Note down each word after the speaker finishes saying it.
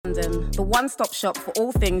London, the one-stop shop for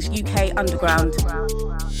all things UK underground.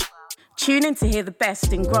 Tune in to hear the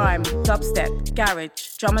best in grime, dubstep,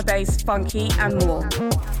 garage, drum and bass, funky and more.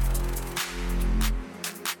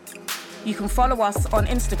 You can follow us on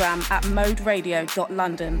Instagram at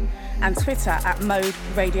moderadio.london and Twitter at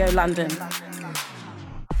moderadiolondon.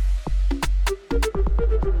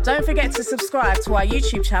 Don't forget to subscribe to our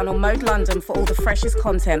YouTube channel Mode London for all the freshest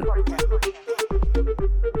content.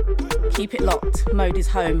 Keep it locked, Mode is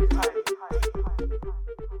home.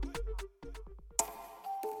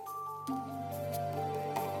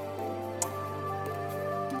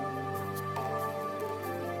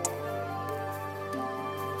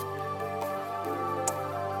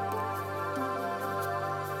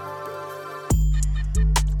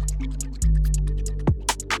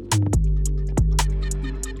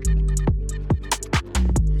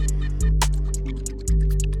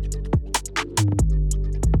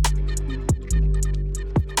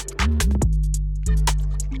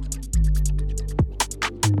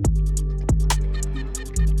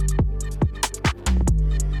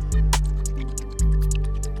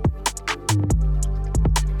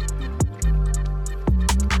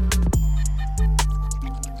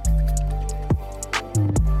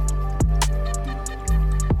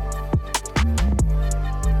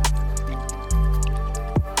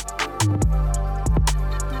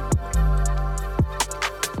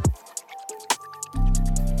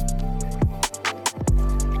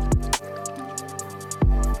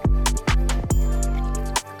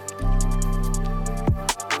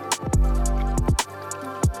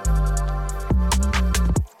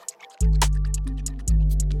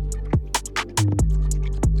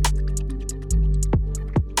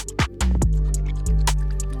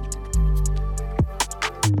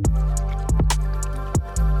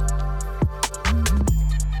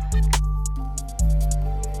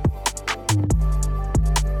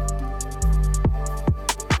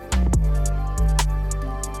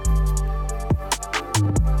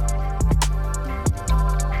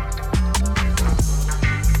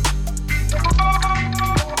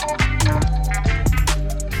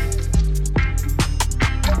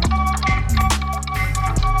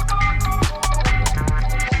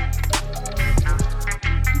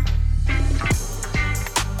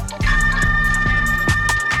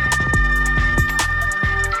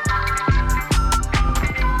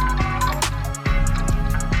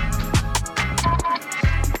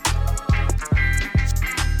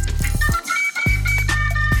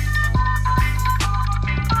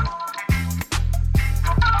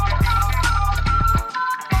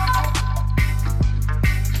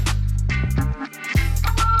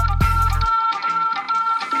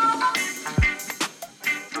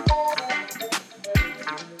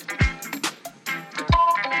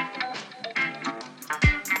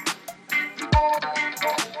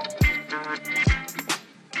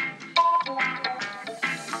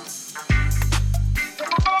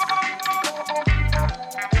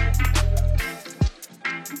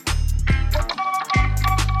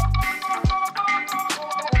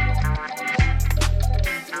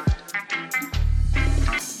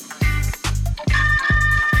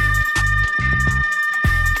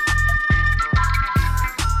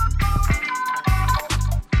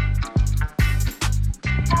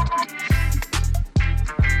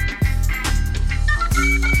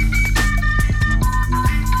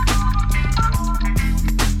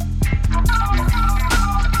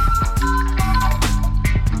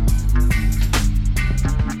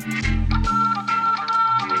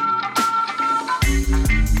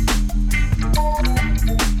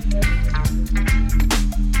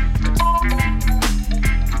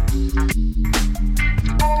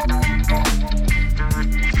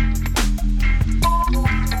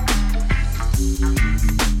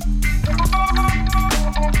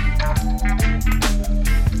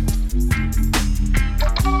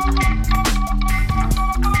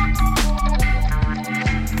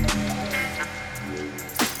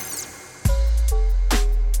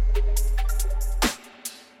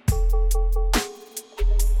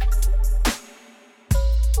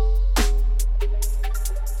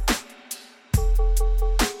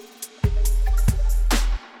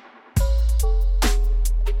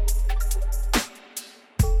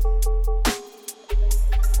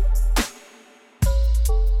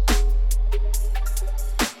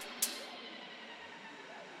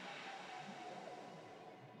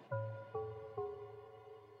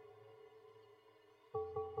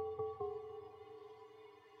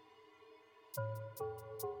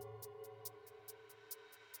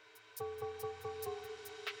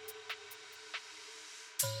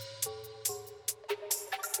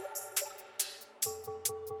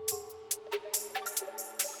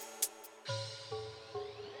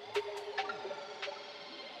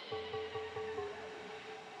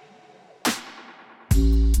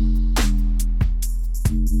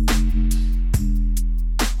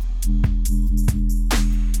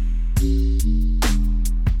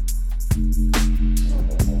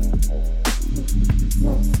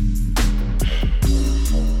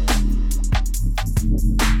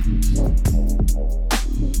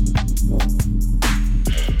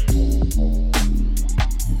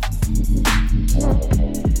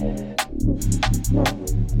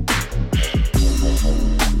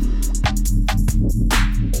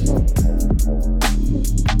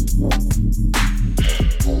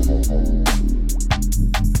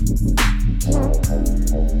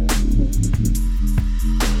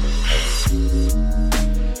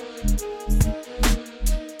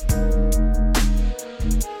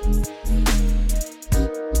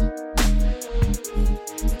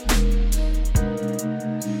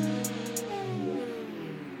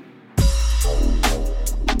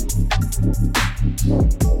 In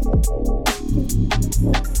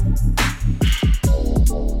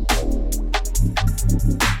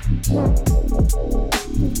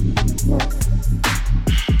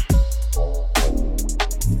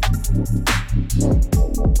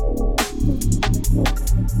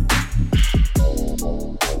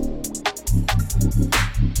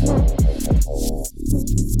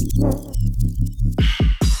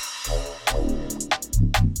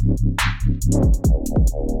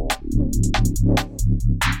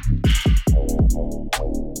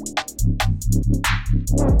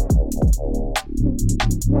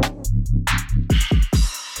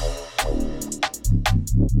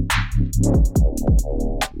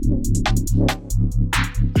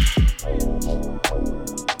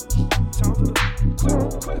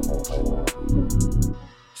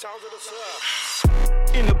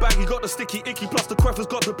the bag, he got the sticky icky, plus the queffer's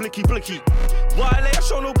got the blicky blicky. Violate, I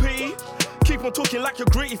show no pity. Keep on talking like you're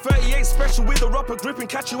gritty. 38 special with a rubber gripping.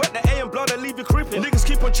 Catch you at the A and blood, I leave you crippin'. Niggas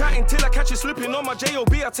keep on chatting till I catch you slipping. On my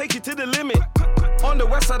J.O.B, I take you to the limit. On the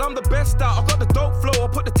west side, I'm the best out. I got the dope flow, I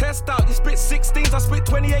put the test out. You spit 16s, I spit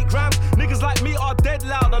 28 grams. Niggas like me are dead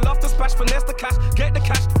loud. I love to splash, finesse the cash. Get the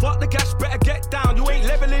cash, fuck the cash, better get down. You ain't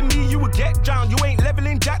leveling me, you will get drowned. You ain't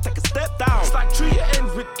leveling Jack, take a step down. It's like treat your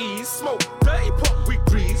ends with ease. Smoke, dirty pop with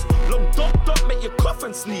grease. Long dot, make you cough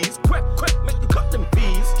and sneeze. Quack, make you cut them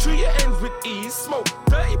peas. Treat your ends with ease. Smoke,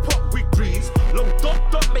 dirty pop with grease. Long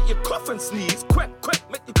dot, make you cough and sneeze. Quack,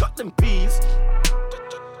 make you cut them peas.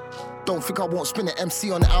 Don't think I won't spin an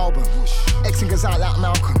MC on the album. Xing goes out like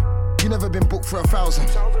Malcolm. You never been booked for 1,000.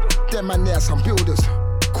 Them man there some builders.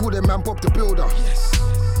 Call them man Bob the Builder.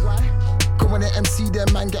 Why? Go on the MC,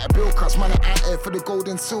 them man get a bill cuts. Man I out here for the gold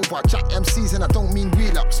and silver. Jack MCs and I don't mean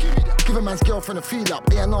real ups. Give a man's girlfriend a feel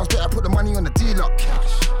up. A&R's better put the money on the deal up.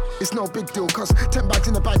 It's no big deal, cause 10 bags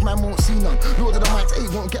in the bag, man won't see none. Lord of the Mics,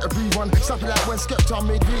 8 won't get a rerun. Slap it like when Skepta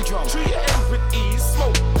made redrum. Treat your ends with ease.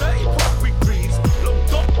 Smoke, dirty pop with grease. Long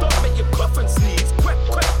dot, make you cough and sneeze. Quack,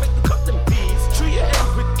 make you cut them peas. Treat your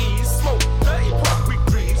ends with ease. Smoke, dirty pop with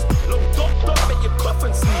grease. Long dot, make you cough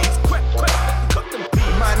and sneeze. Quack, make you cut them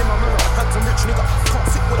peas. Man in my mirror, handsome rich nigga. Can't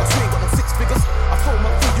sit with us, you ain't got no 6 figures. I throw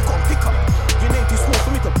my food, you gotta pick up. Your name too small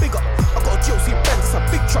for me to big up. I got a GLC Benz, it's a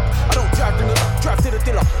big truck. I don't drive to the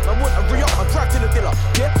dealer. I want a re-up, I drive to the dealer.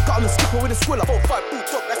 Yeah, got on the skipper with a squiller. 4-5 boot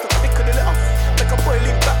top, that's the thick of the litter. Make a boy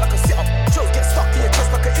lean back like a sit-up. Joes get stuck in your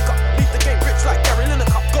chest like a hiccup. Leave the game rich like Gary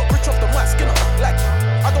Lineker. Got rich off the mic skinner. Like,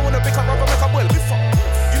 I don't wanna pick up, rather make a boy lift up.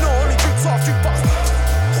 You know only drinks half drink box.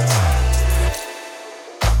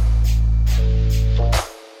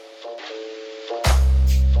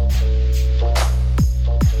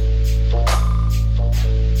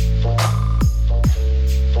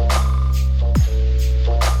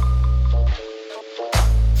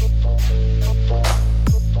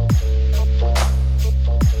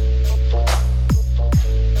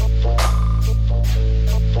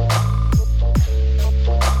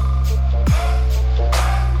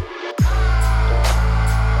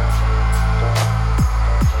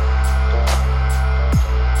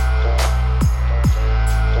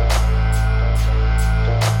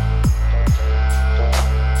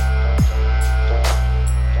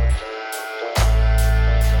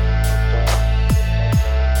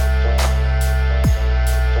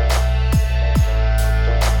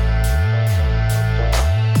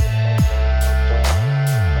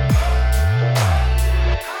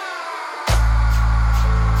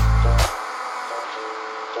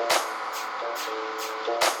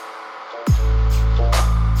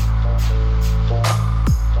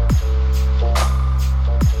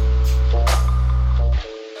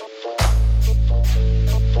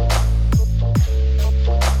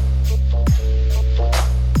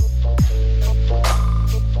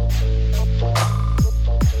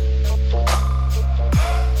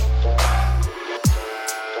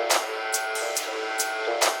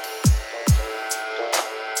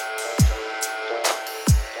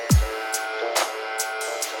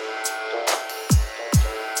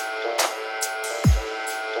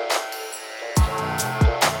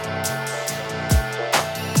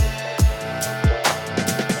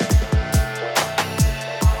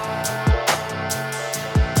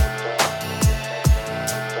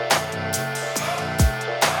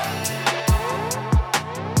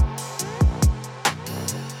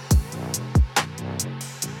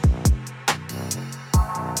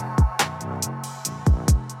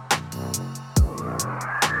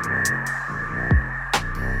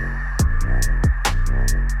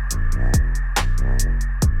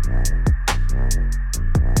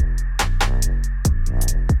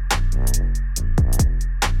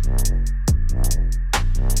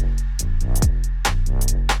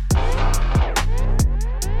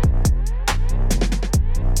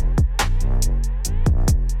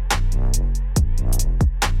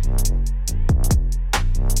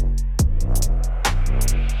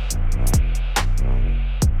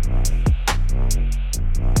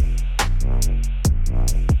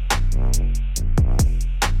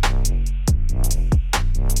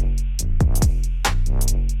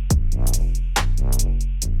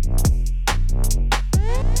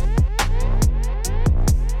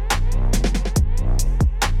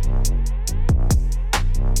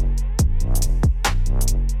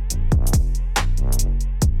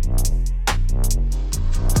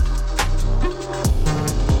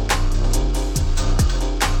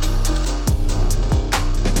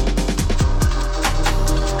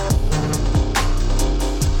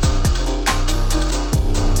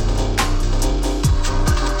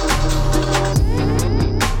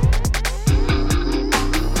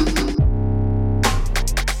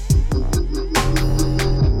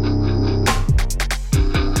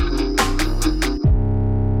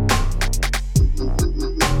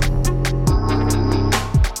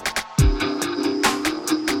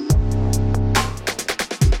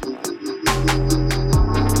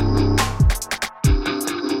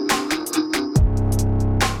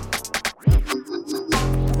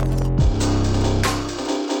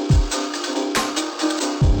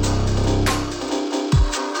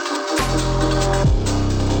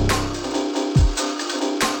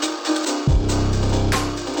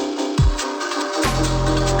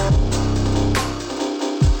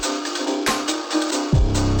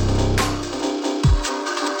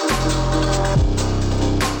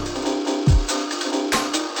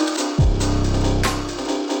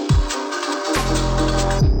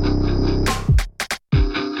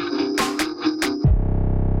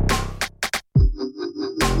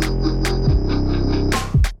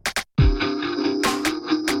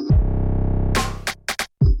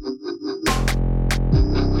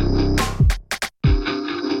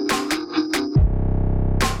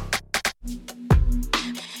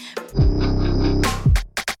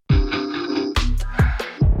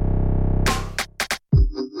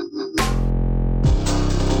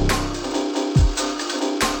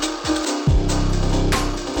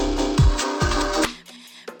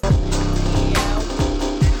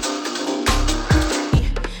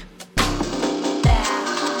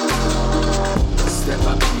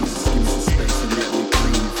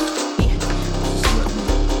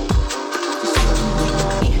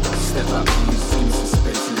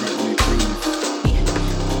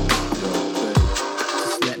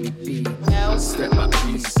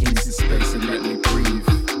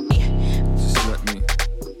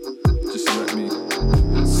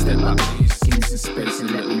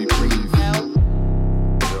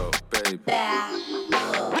 babe.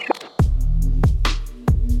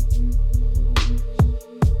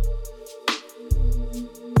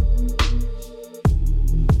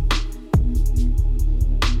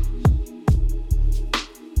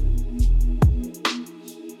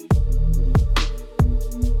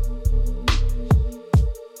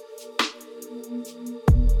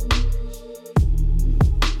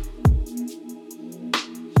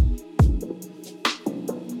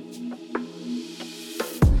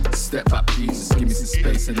 Step back, please, just give me some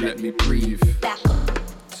space and let me breathe.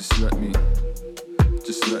 Just let me.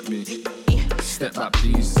 Step back,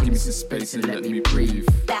 please, just give me some space and let me breathe.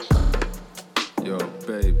 Yo,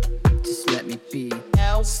 babe, just let me be.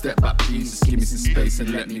 Step back, please, just give me some space and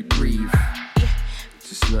let me breathe.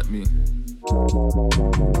 Just let me.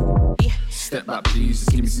 Step back, please,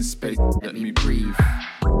 just give me some space, let me breathe.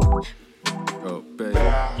 Oh, babe.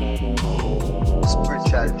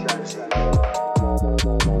 Spirituality.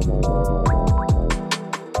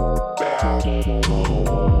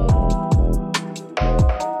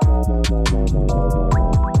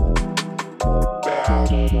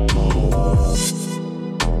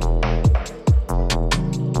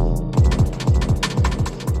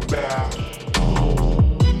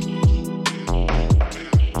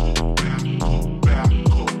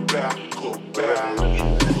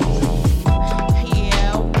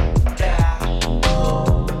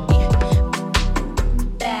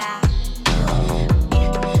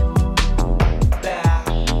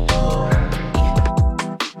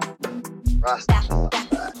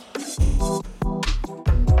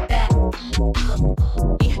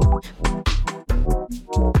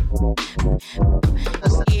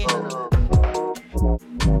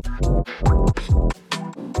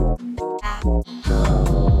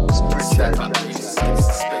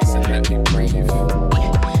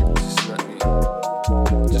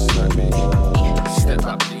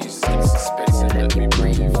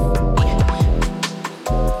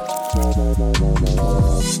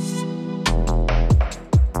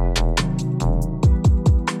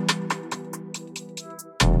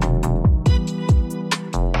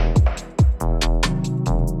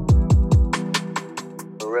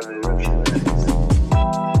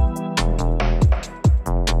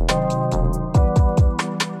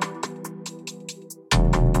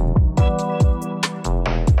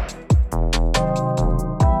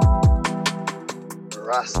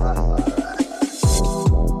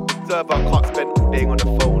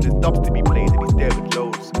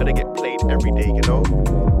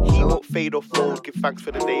 Thanks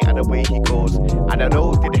for the day and the way he goes. And I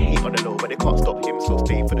know they hate on the low, but they can't stop him, so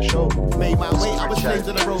stay for the show. Made my way, I was flames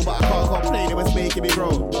on the road, but I can't complain, it was making me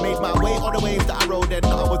grow. Made my way on the waves that I rode, and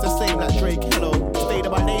I was the same like Drake, hello. Stayed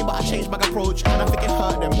in my lane, but I changed my approach, and I think it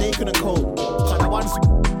hurt them, they couldn't cope. Cause I once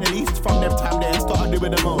at least from them time there, started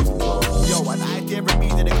doing the most. Yo, an idea every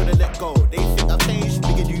beat that they couldn't let go. They think I've changed,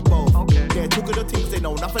 nigga, you both. They're took of the things they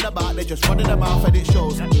know nothing about, they're just running their mouth and it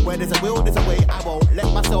shows. Where there's a will, there's a way, I won't let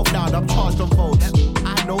myself down, I'm charged on votes. I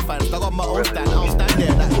have no fans, I got my own stand, I'll stand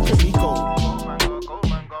there like look at me go.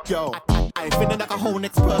 Yo, I ain't feeling like a whole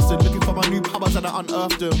next person, looking for my new powers and I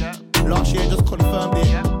unearthed them. Last year just confirmed it.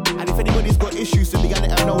 And if anybody's got issues, then they gotta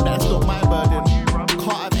let them know that's not my burden.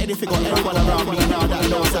 Can't have anything or anyone around me now that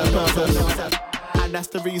knows their purpose. And that's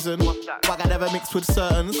the reason why I never mix with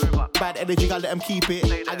certains. Bad energy, gotta let them keep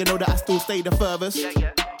it. I can know that I still stay the furthest.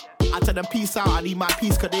 I tell them peace out, I need my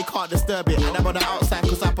peace cause they can't disturb it. And I'm on the outside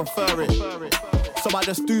cause I prefer it. So I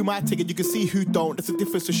just do my thing and you can see who don't. There's a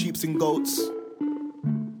difference to sheeps and goats.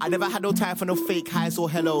 I never had no time for no fake highs or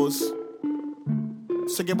hellos.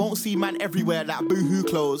 So you won't see man everywhere like boohoo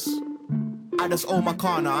clothes. I just own my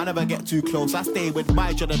corner, I never get too close. I stay with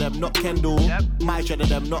my dread of them, not Kendall. My dread of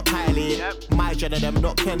them, not Kylie. My dread of them,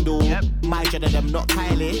 not Kendall. My dread of them, not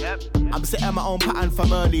Kylie. I'm setting my own pattern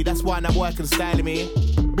from early, that's why I'm working styling me.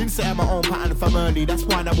 Been setting my own pattern from early, that's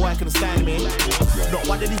why I'm working styling me. Not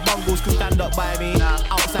one of these bungles can stand up by me.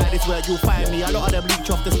 Outside is where you'll find me. A lot of them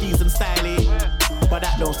leech off the steez and styling. But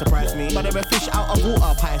that don't surprise me. But they're a fish out of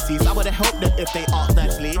water, Pisces. I would've helped them if they asked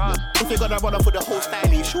nicely. If you're gonna run off with the whole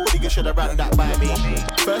stylie, surely you should've ran that by me.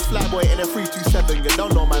 First flyboy in a 327, you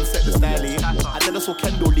don't know man set the stylie. I then I saw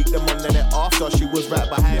Kendall leak the money in it after she was right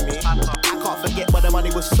behind me. I can't forget when the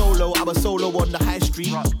money was solo, I was solo on the high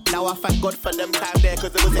street. Now I thank God for them time there,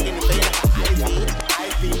 cause there wasn't anything like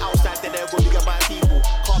I've been outside there, they're gonna get my people.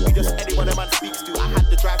 Can't be just anyone a man speaks to. I had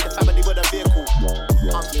to drive the family with a vehicle.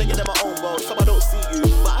 I'm sticking in my own world, so I don't see you,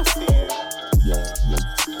 but I see you.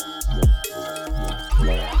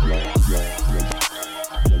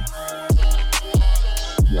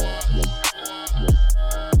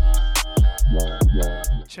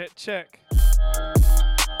 Check.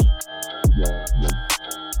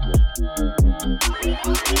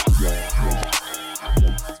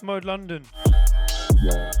 Mode London.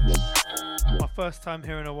 My first time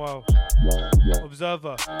here in a while.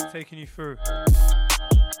 Observer, taking you through.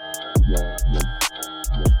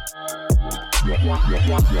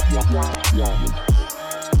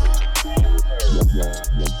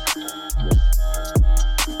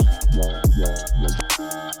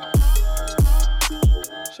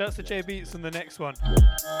 Shouts to J Beats on the next one.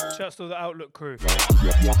 Shouts to the Outlook crew.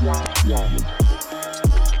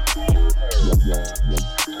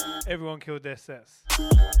 Everyone killed their sets.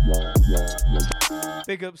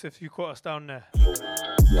 Big ups if you caught us down there.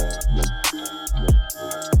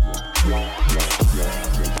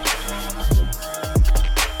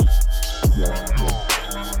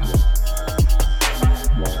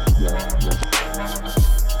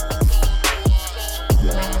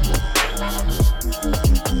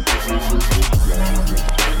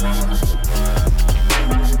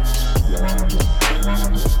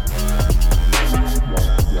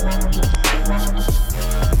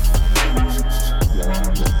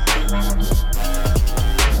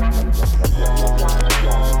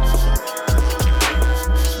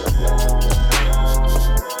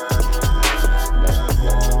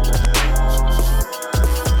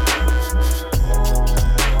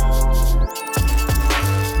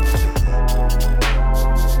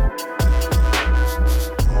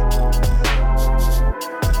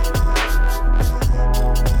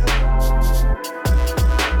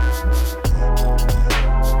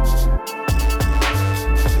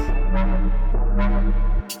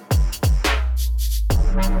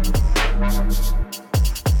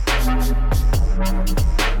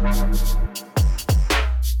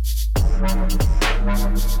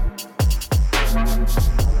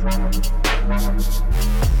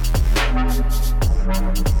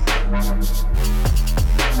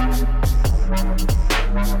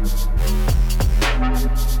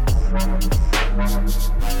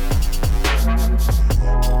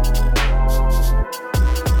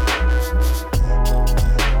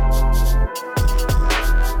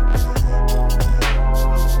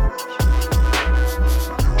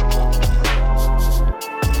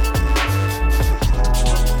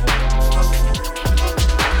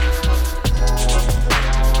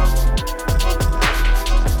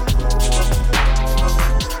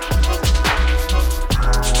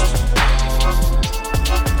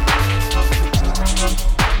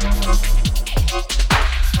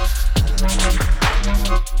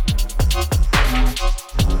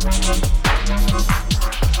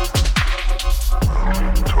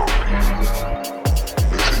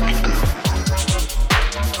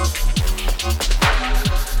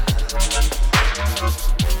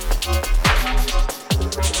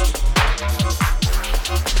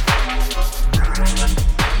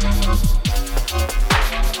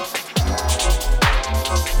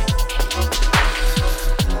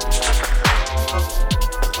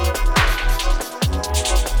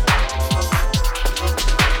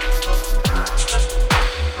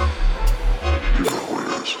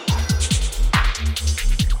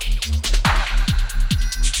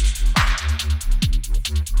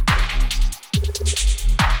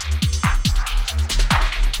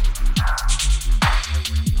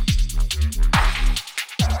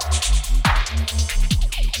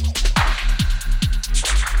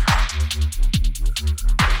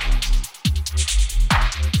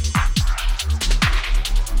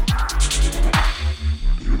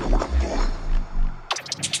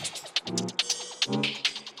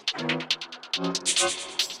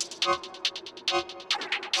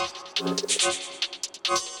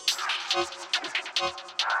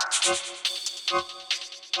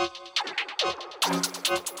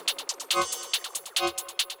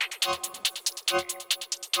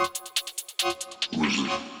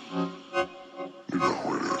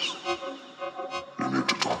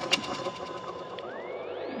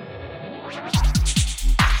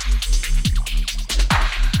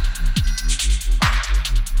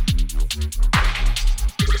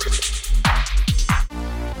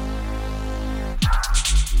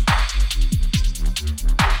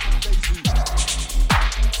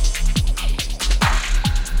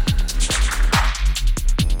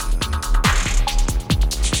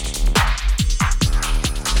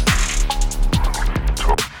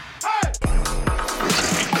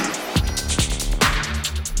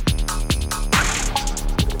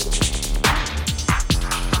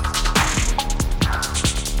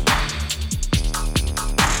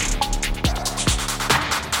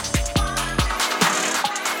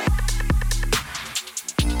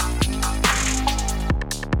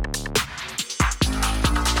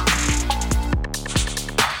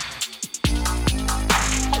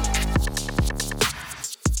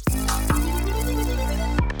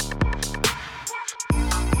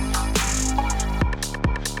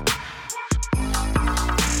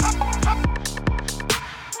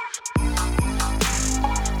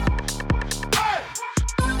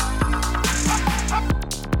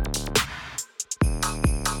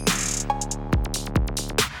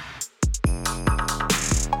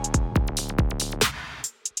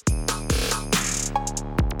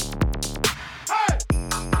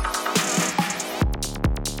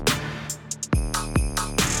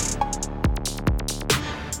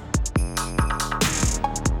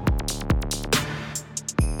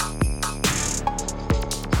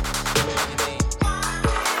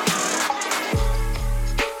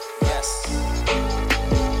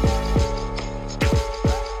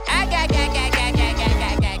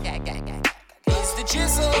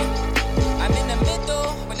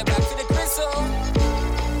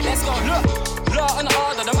 an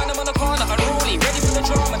order, the man I'm on the corner, unruly, ready for the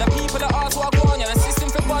drama. The people that ask what I want, yeah, the system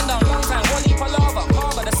for bun down. Long time, one heap of lava,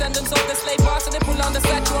 carver. Descendants of the slave master, they pull on the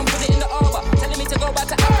statue and put it in the arbor. Telling me to go back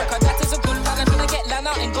to Africa, that is a good plan. I'm trying to get land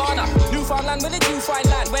out in Ghana. Newfoundland, where did you find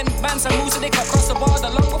land? When bands and moves, they cut across the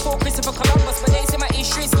border. Long before Christopher Columbus, but they say my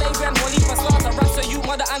history, slavery and one heap of slaughter. Rap for you,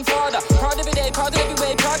 mother and father. Proud every day, proud every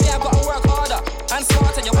way, proud yeah, I've got to work harder and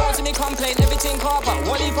smarter. You won't see me complain, everything carper.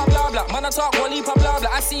 One heap of blah blah, man I talk one heap of blah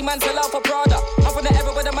blah. I see man sell out for Prada. I'm from the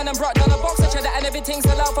ever where the man and brought down a box of cheddar and everything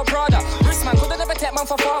sell out for Prada. Rich man coulda never take man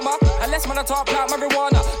for farmer unless man I talk plant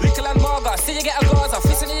marijuana. Lickle and marga, see you get a Gaza.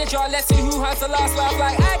 Fist in your jaw, let's see who has the last laugh.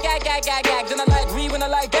 Like gag. Then I like we when I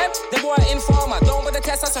like them. They boy informer. Don't bother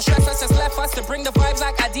test us or stress us, just left us to bring the vibes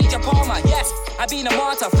like Adidja Palmer. Yes, I been a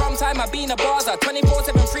martyr from time I been a baza.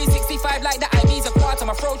 24/7, 365 like that I be's a quarter.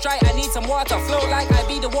 My throat dry, I need some water. Flow like I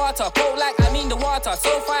be the water, cold like I mean the water.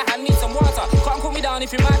 So far, hand me some water. Can't cool me down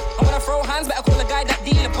if you're mad. I wanna throw hands, better call the guy that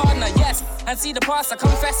deal a partner. Yes, and see the pastor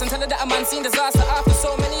confess and tell her that a man seen disaster. After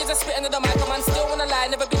so many years of spitting to the mic, a man still wanna lie.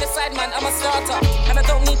 Never be the side man, I'm a starter, and I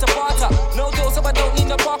don't need to barter. No deal, so I don't need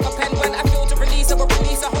no Parker pen. When I feel to release, I will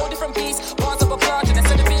release a whole different piece. Parts of a cartridge, they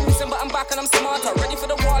said it been missing, but I'm back and I'm smarter. Ready for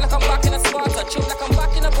the war like I'm back in a Sparta. Chill like I'm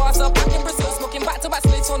back in a Barca. Back in Brazil, smoking back-to-back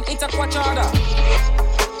splits on Itaquachada.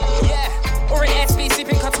 Yeah, or in SB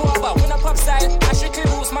sipping Catuaba. When I pop style, I strictly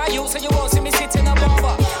rules my youth, so you won't see me sitting a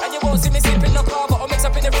barber. And you won't see me sipping no carver or mix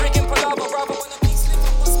up in the freaking palaver. Rather when I be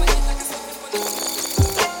slipping, what's my head like a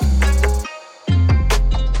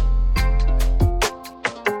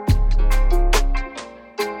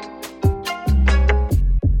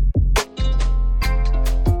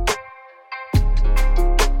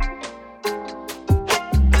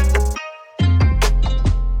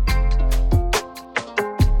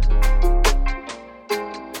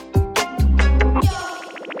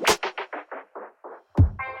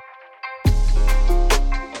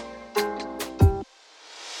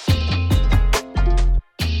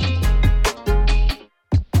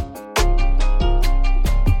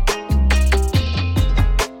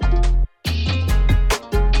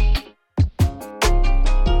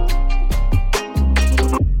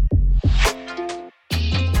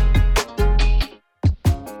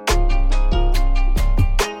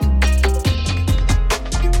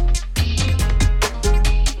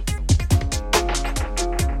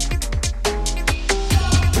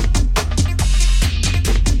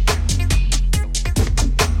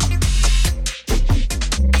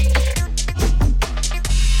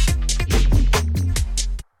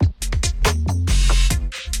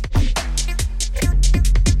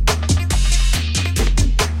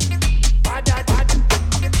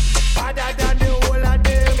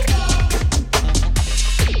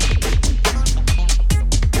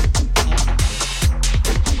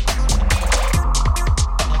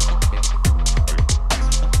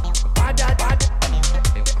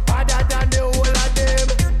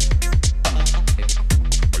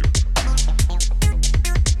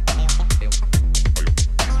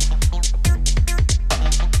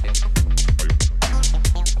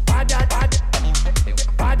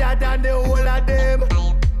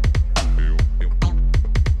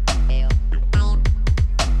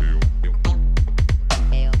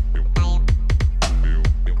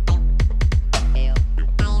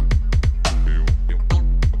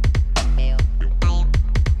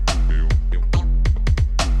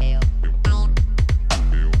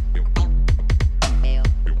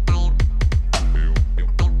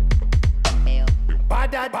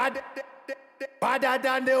badder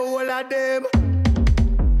than the whole of them.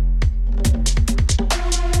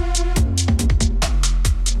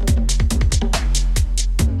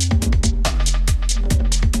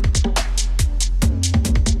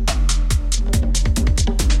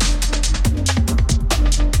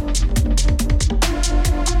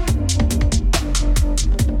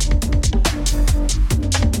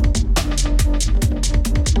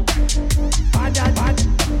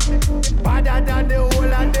 Badder than the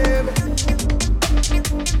whole of them.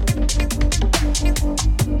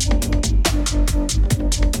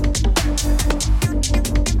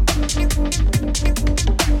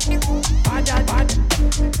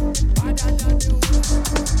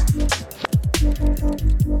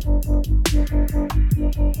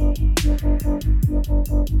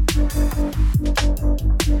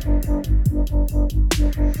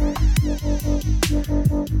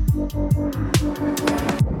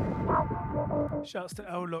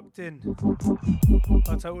 locked in.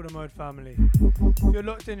 Our Total the Mode family. If you're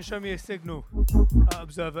locked in, show me a signal at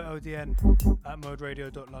Observer LDN at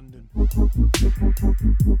moderadio.london.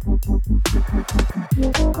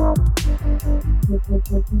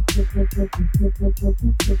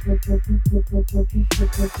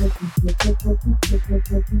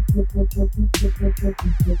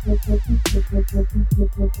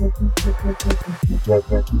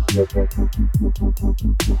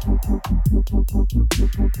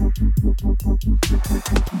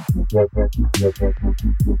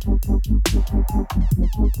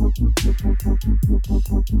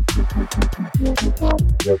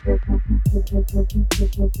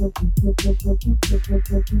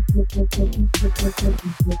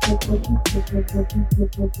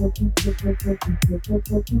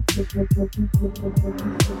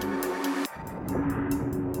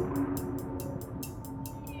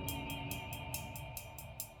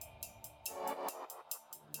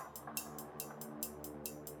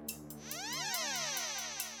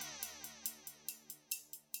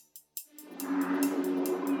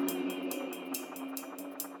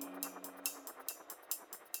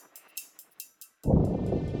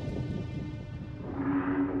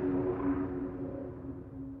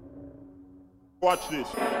 Watch this.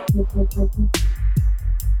 Oh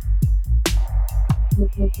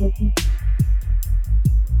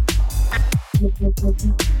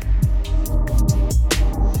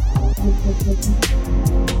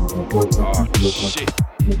shit,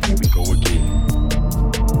 here we go again.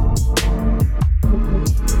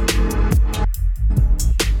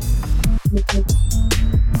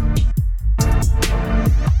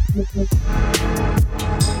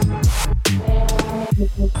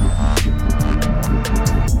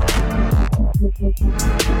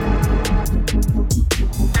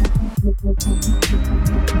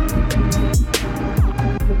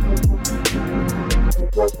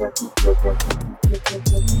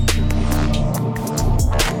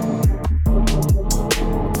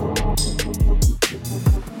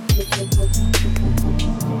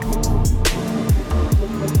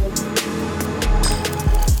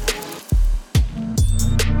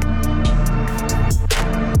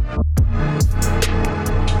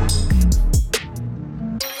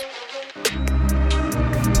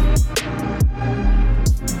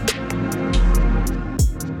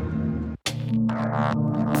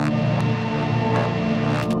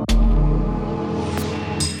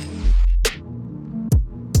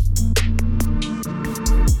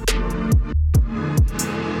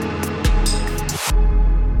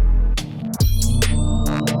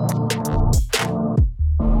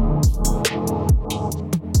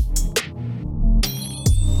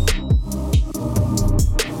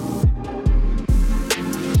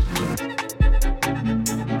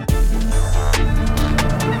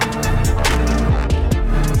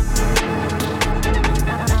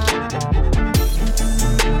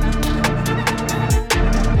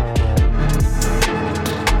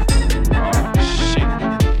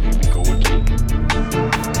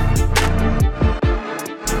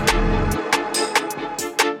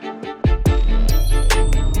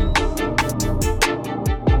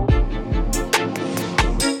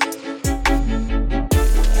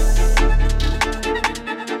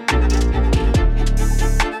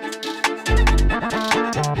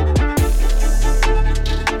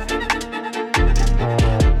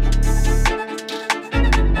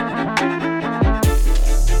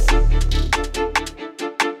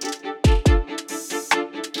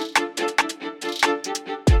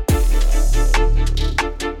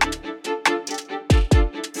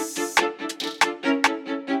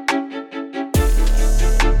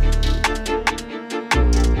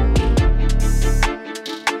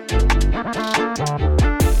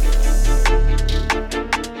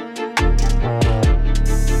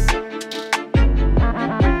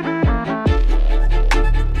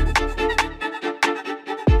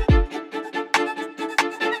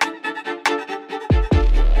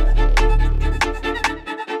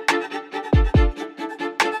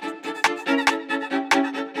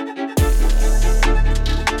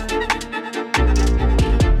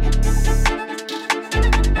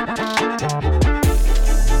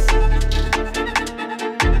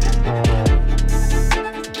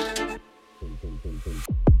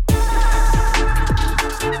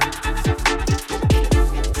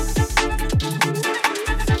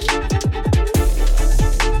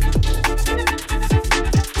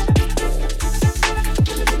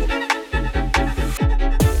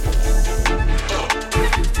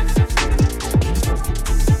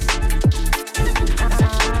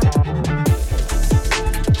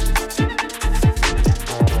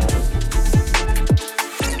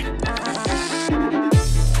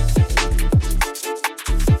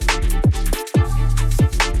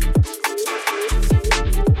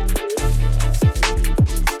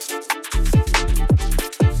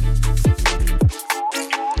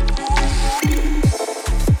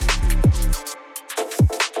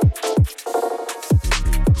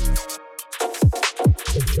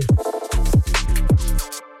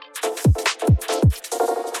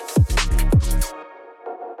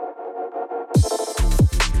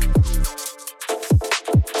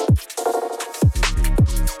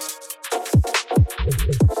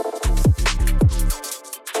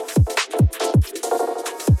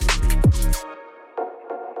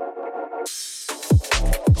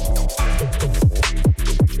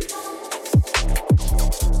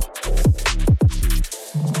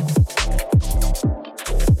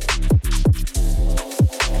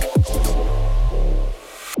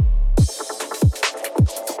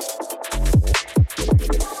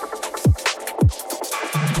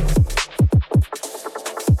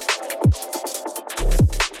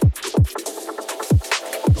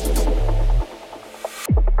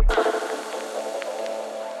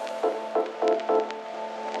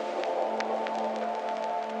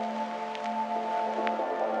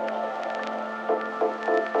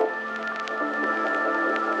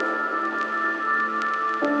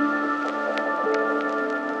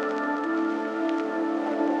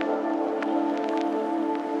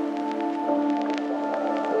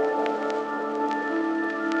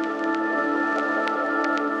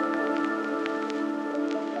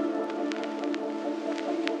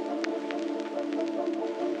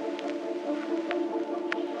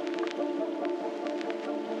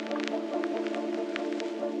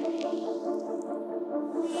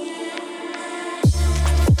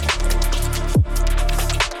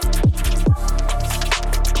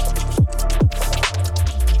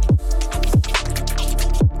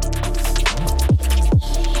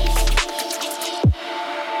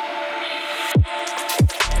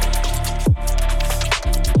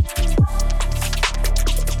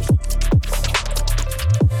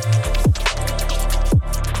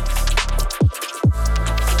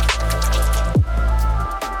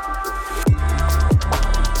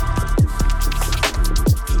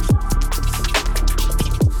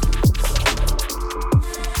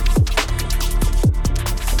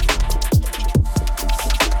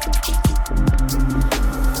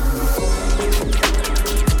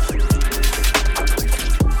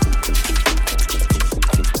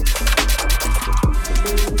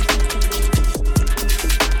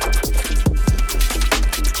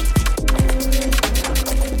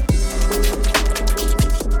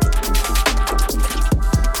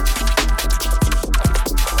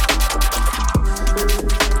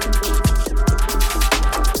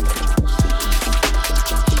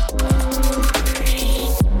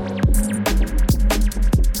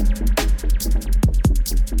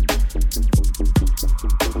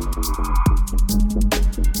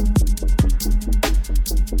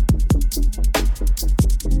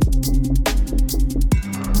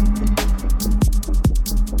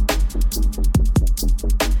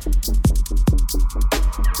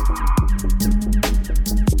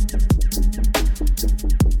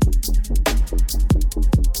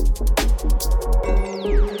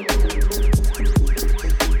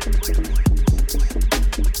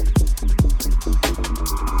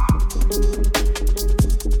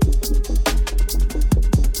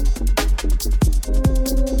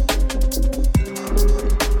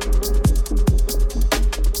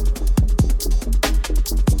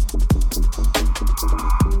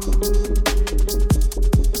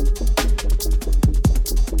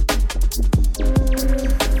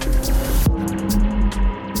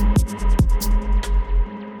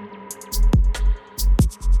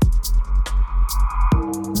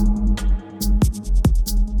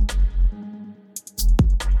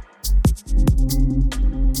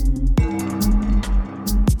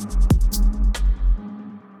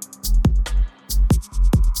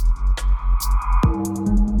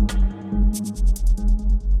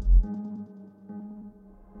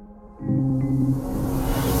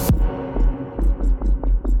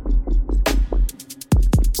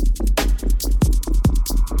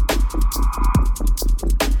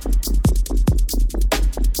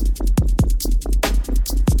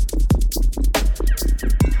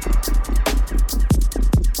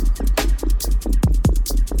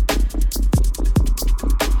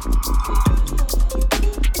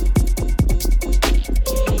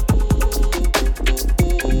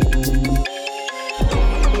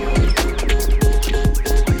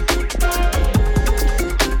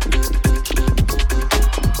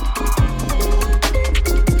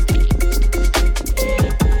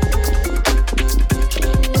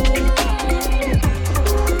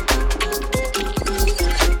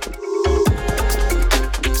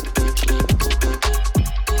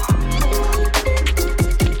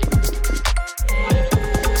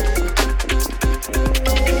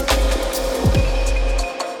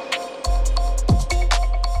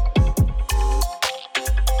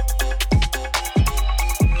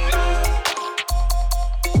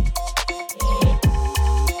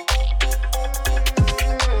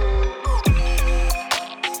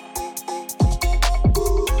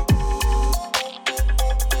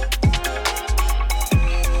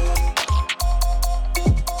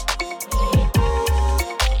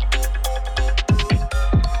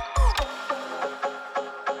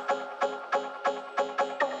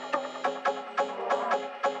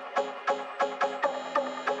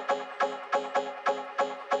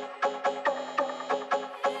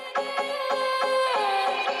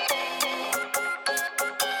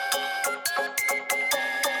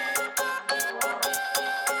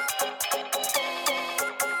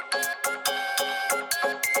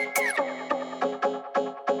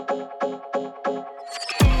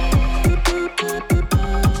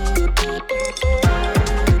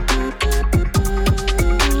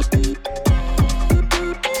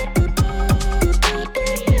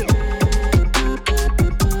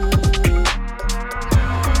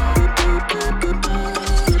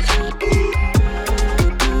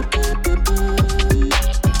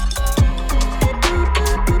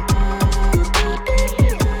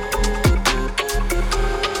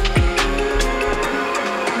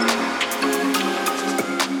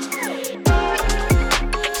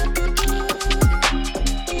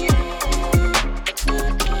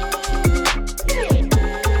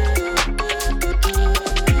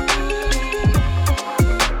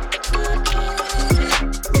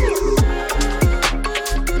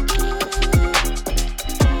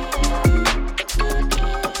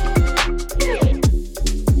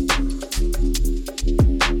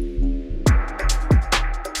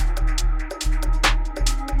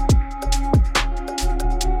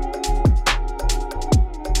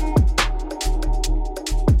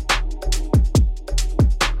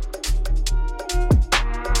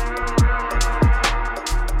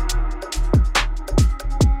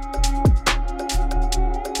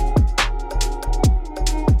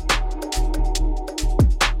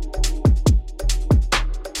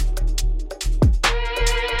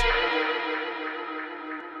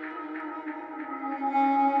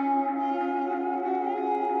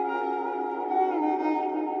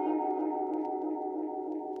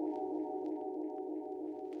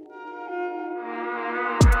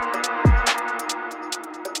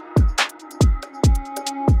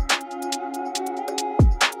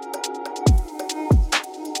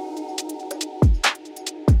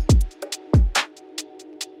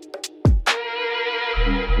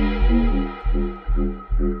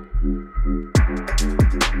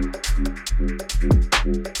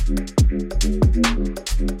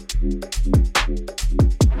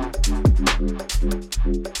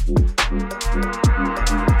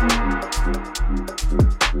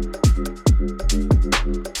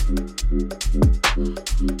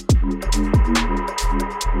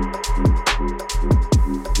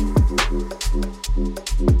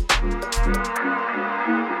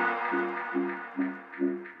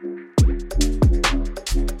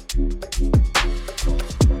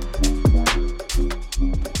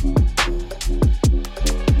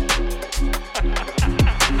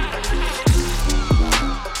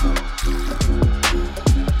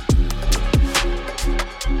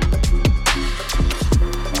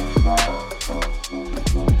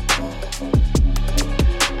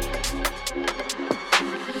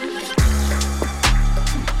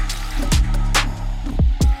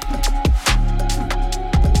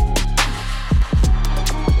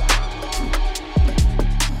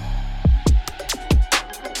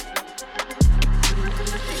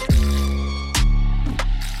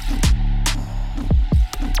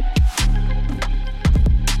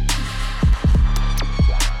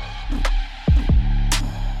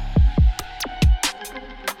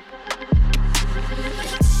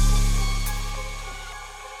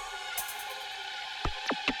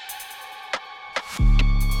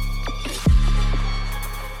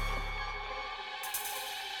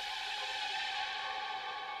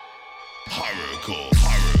 Hardcore.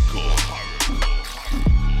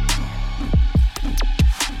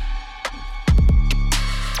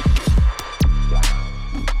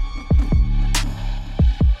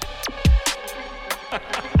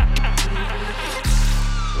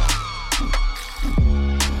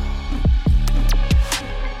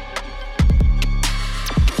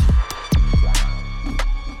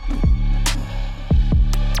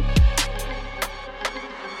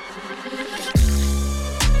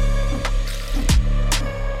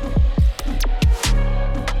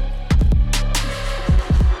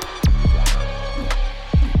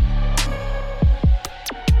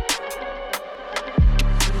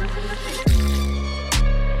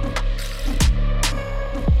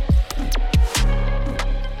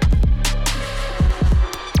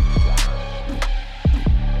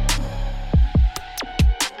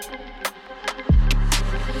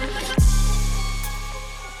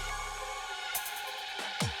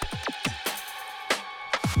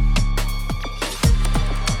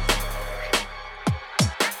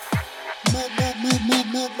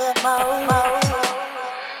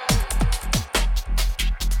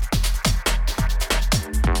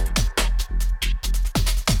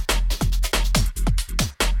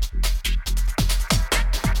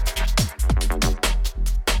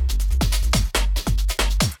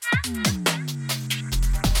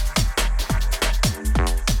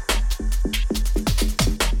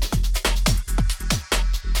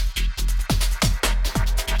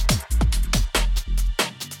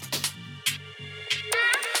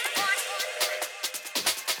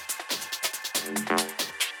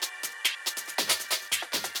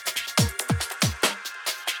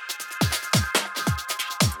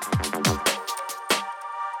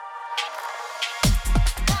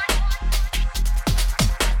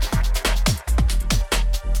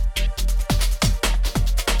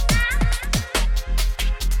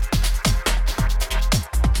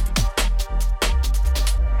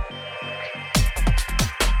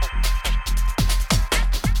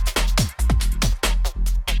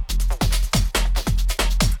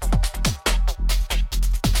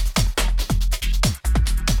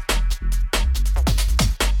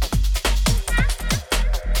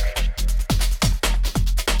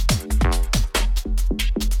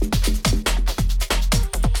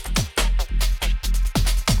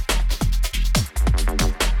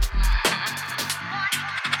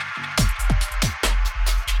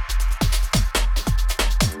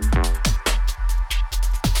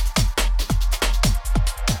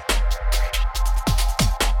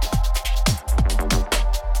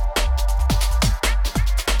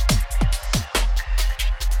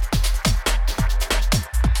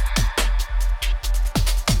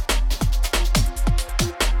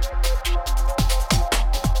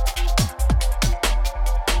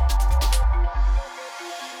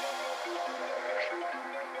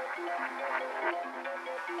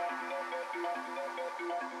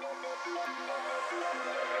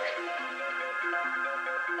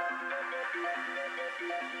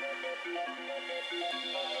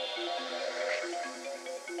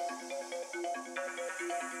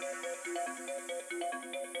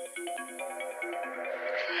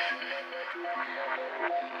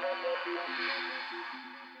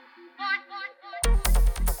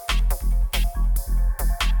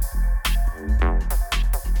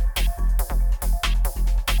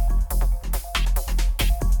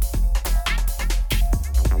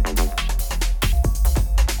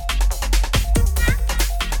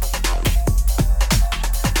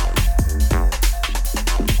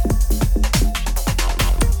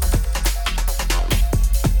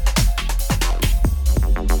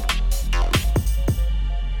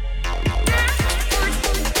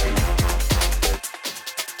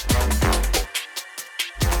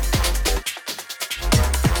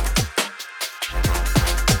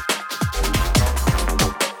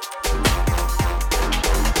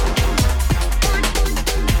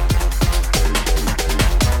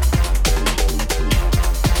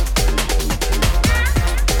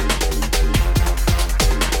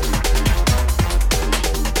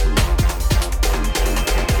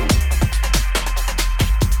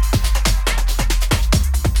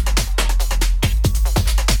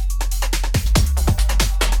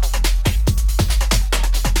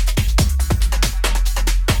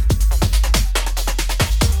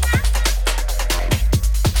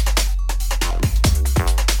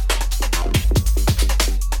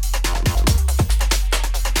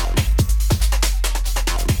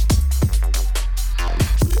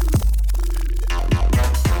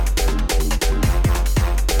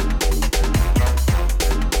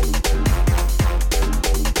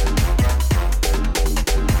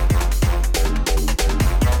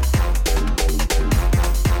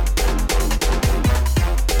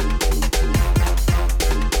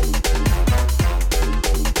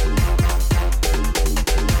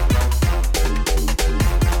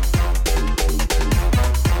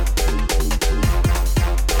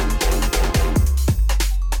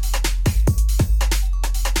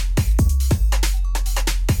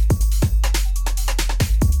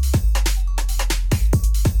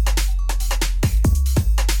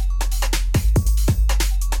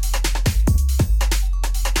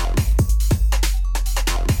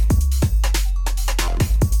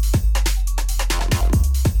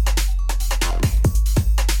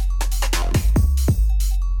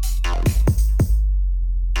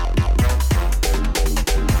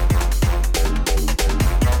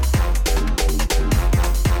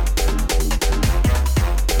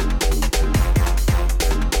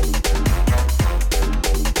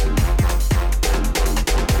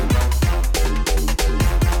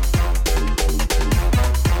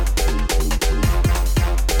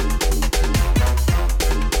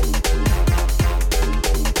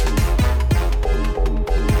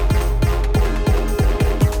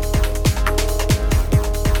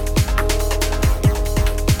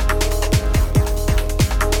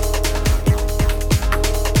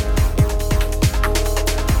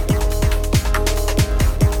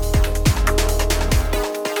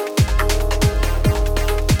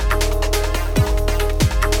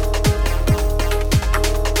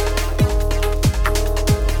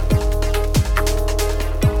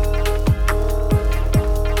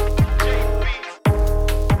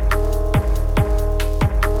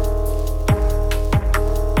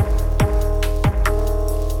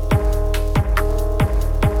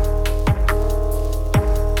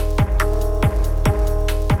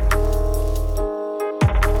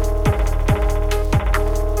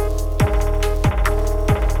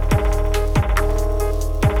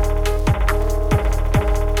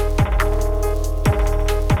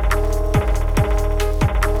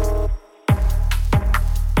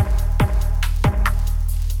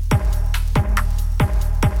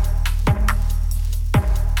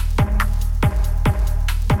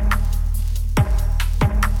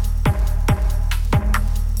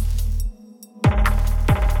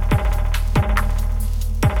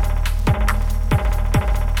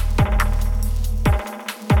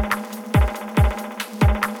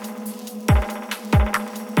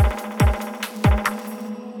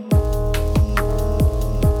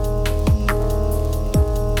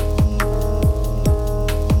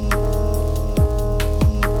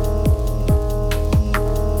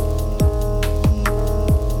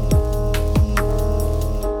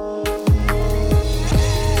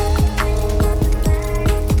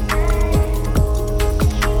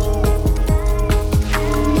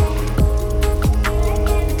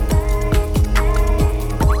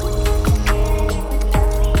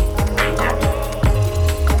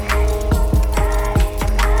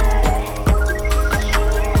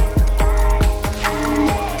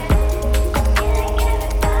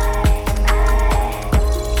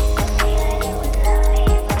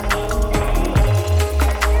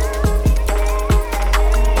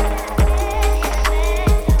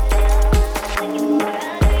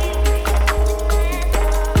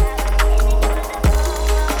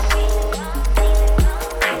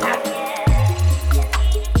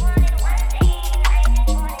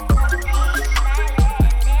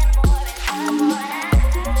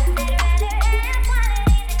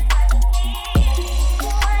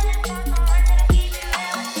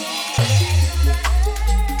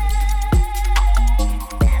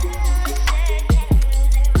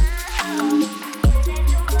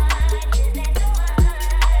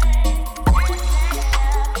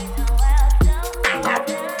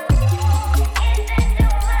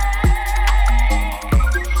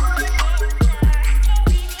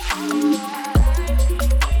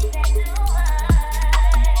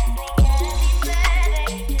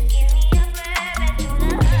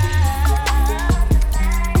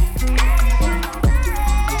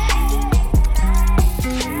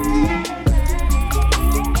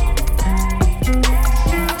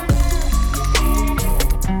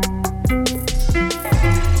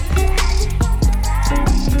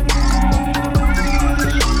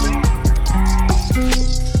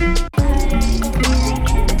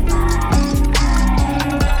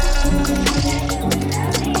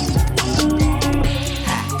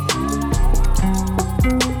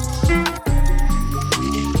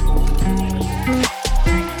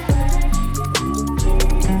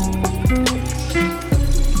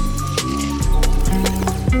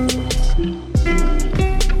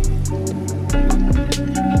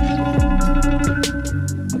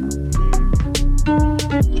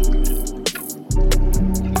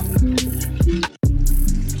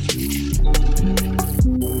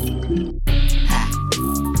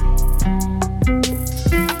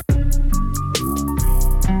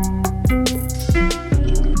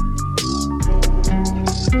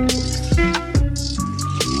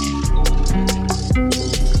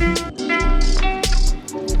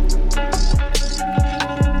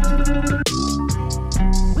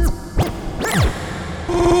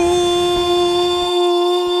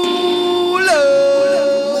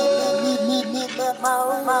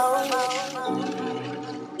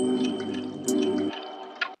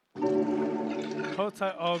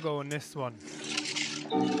 Argo on this one.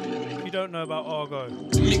 If you don't know about Argo,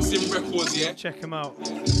 Mixing Records, yeah? Check him out.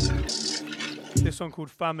 This one called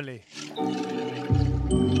Family.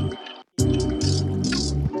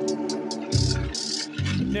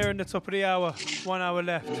 Nearing the top of the hour, 1 hour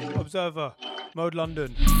left. Observer, Mode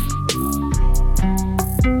London.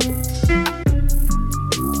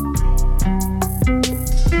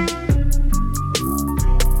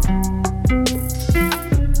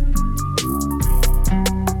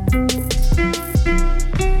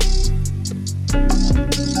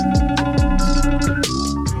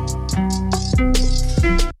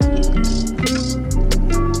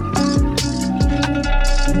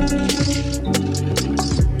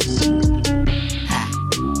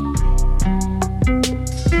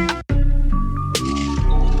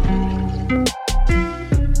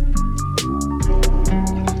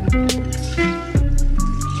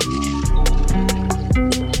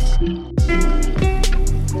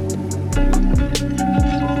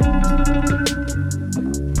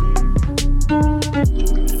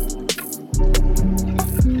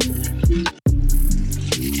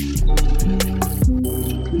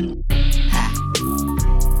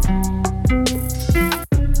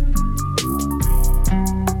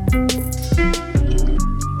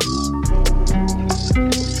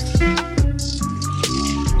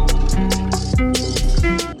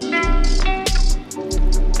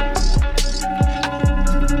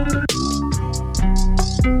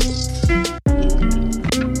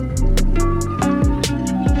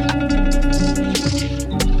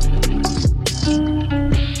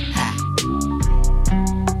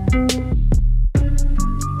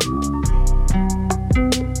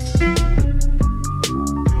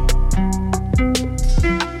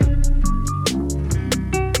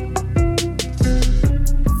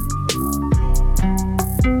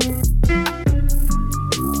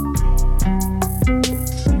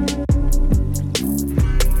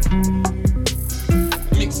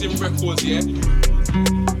 Mixing Records, yeah?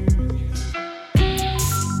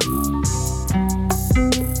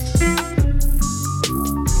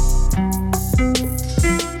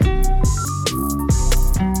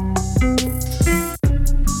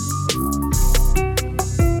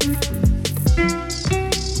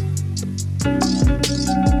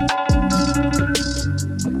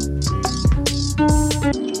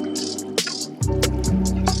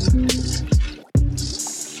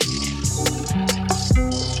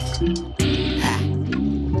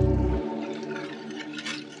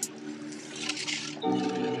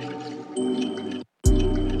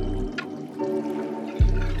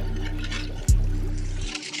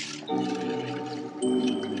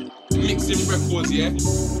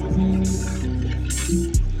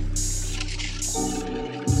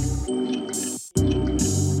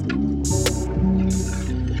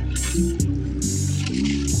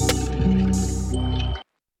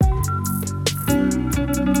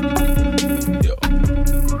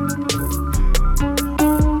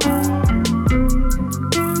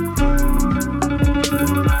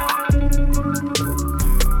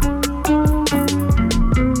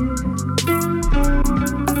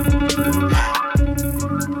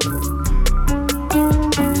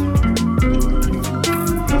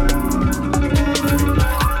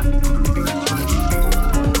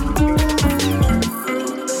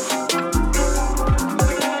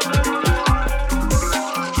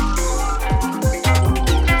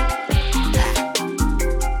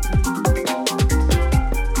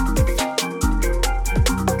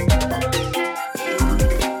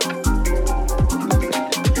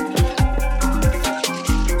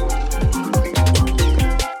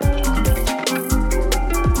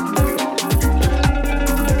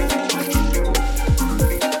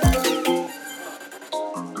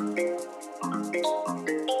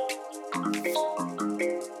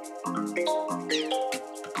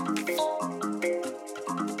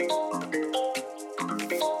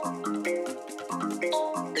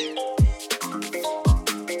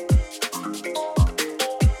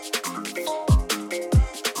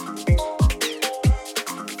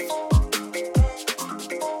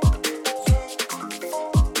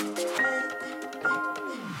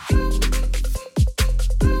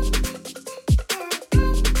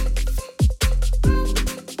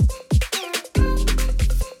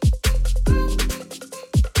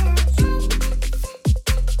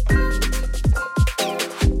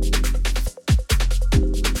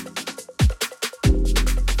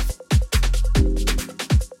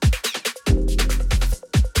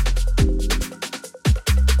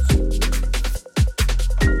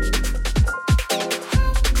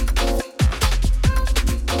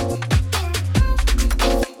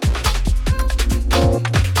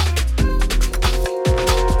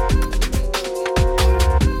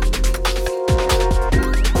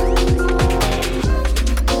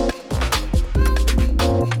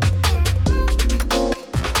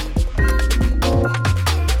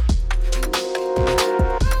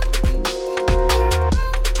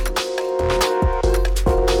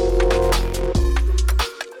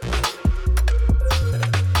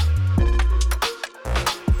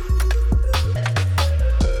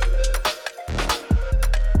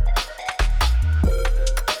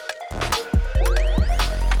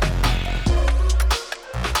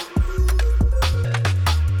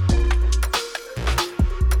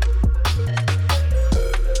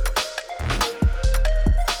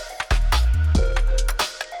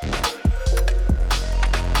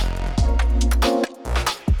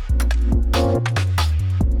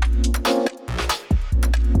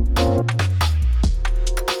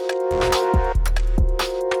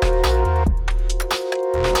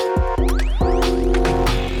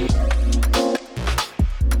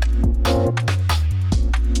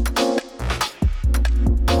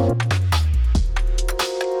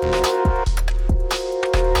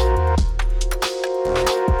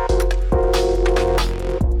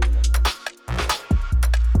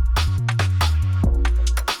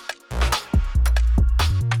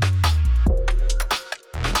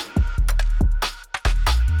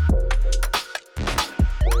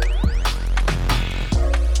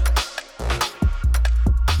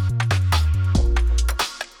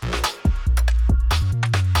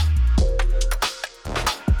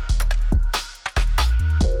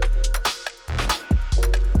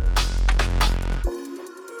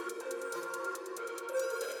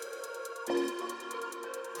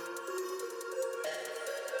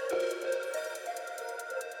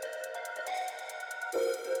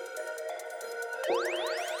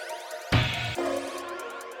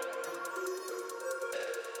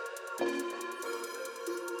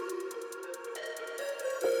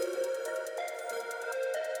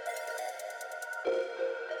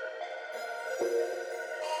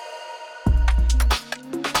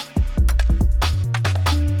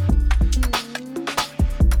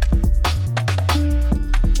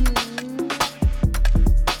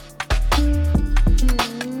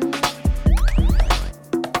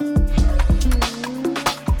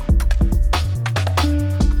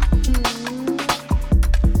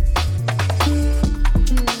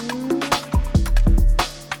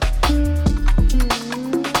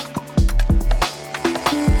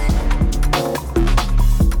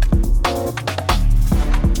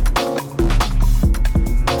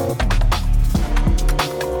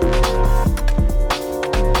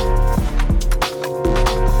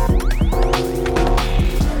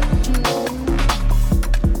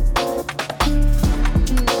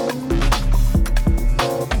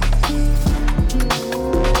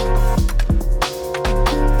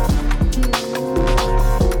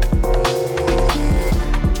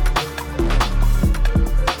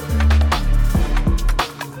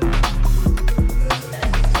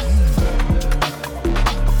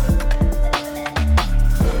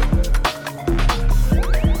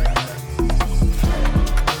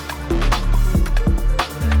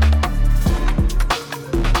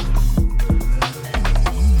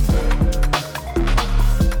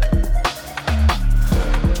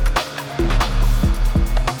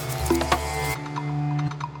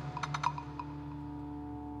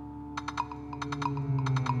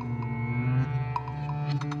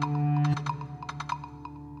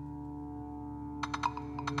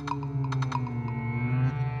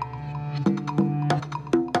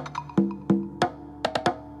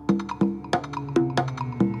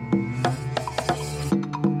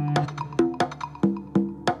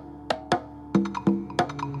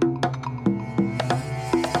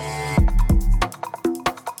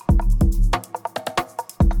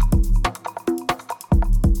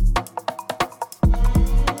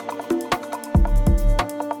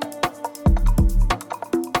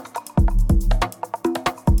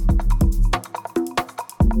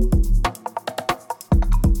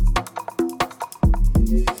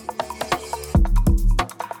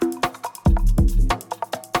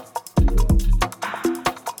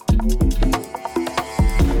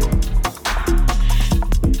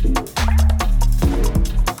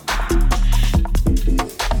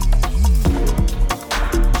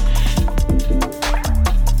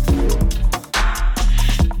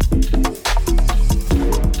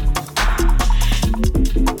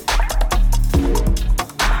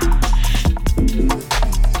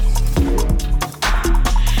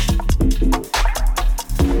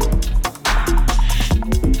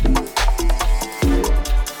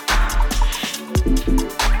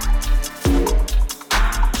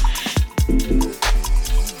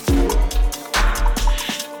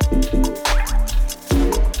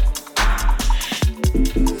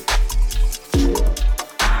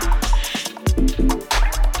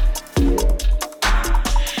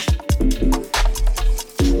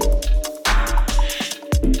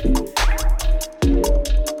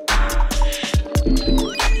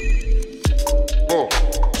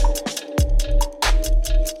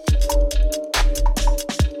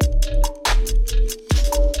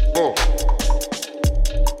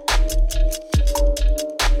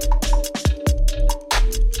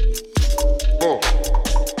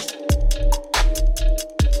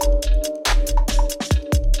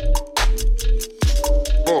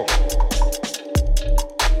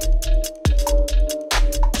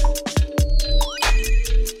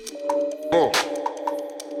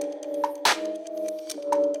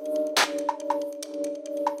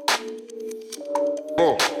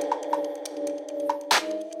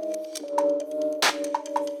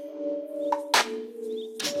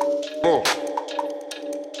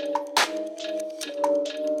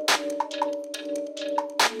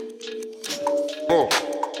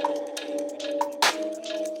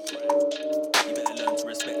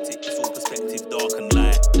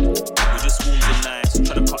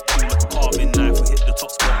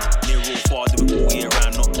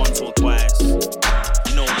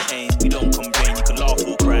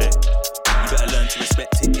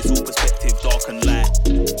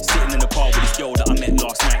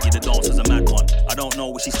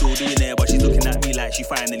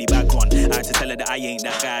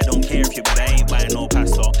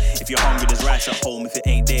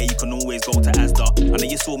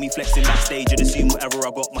 Flexing backstage and assume whatever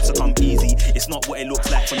I got must have come easy. It's not what it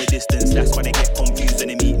looks like from a distance, that's why they get confused when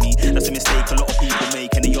they meet me. That's a mistake a lot of people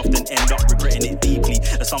make and they often end up regretting it deeply.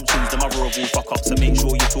 Assumption's the mother of all fuck-ups, so make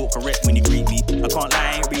sure you talk correct when you greet me. I can't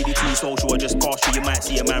lie, I ain't really too social, I just pass through, you might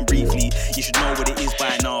see a man briefly. You should know what it is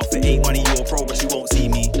by now, if it ain't money or progress you won't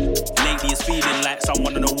see me. Lately it's feeling like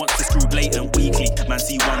someone I know wants to screw blatant weekly. Man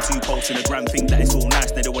see 1-2 posts in a gram, think that it's all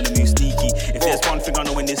nice, now they wanna move sneaky. If there's one thing I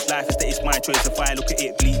know in this life, it's that it's my choice if I look at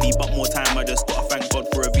it bleakly. But more time I just gotta thank God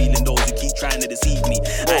for revealing those who keep trying to deceive me.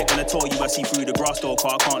 I ain't gonna tell you I see through the grass though,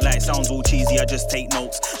 car I can't lie, it sounds all cheesy. I just take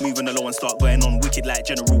notes, moving along and start going on wicked like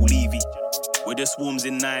General Levy. We're just swarms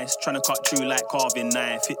in nice, trying to cut through like carving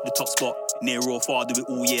knife. Hit the top spot, near or far, do it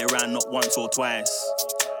all year round, not once or twice.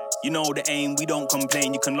 You know the aim, we don't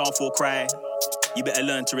complain, you can laugh or cry. You better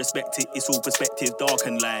learn to respect it, it's all perspective, dark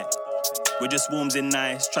and light. We're just swarms in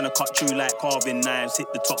nice, trying to cut through like carving knives. Hit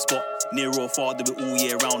the top spot, near or far, do it all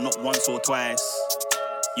year round, not once or twice.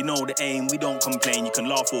 You know the aim, we don't complain, you can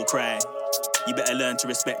laugh or cry. You better learn to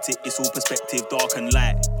respect it, it's all perspective, dark and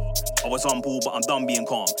light. I was on ball, but I'm done being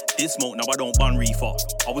calm. Did smoke, now I don't bun reefer.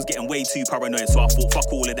 I was getting way too paranoid, so I thought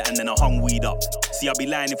fuck all of that and then I hung weed up. See, I'd be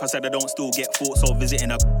lying if I said I don't still get thoughts of visiting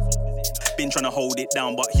a... Been trying to hold it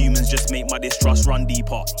down, but humans just make my distrust run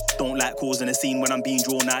deeper. Don't like causing a scene when I'm being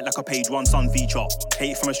drawn out like a page 1 Sun feature.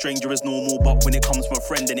 Hate from a stranger is normal, but when it comes from a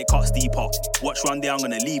friend then it cuts deeper. Watch one day I'm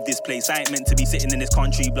gonna leave this place, I ain't meant to be sitting in this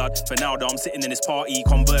country, blood. For now though I'm sitting in this party,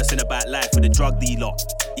 conversing about life with a drug dealer.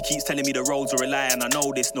 He keeps telling me the roads are a lie and I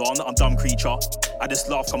know this, no I'm not a dumb creature. I just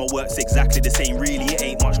laugh, come my work's exactly the same, really it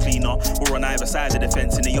ain't much cleaner. We're on either side of the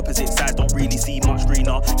fence and the opposite sides don't really see much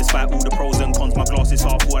greener. Despite all the pros and cons, my glass is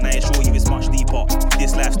half full and I assure you it's much deeper.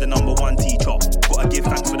 This life's the #1 teacher. Gotta give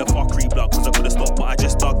thanks for the fuckery blood, cause I could've stopped but I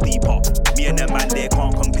just dug deeper. Me and them man there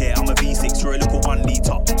can't compare, I'm a V6, you're a little 1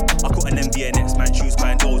 litre. I couldn't envy a next man, shoes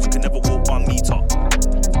kind those, you can never walk 1 meter.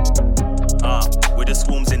 We're the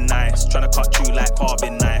swarms in nice, trying to cut through like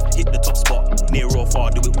carving knife. Hit the top spot, near or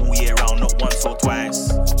far, do it all year round, not once or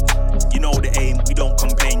twice. You know the aim, we don't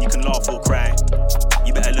complain, you can laugh or cry.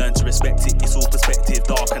 You better learn to respect it, it's all perspective,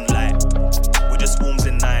 dark and light. We're just swarms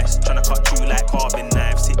in nice, trying to cut through like carving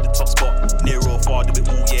knives. Hit the top spot, near or far, do it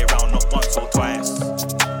all year round, not once or twice.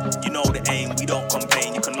 You know the aim, we don't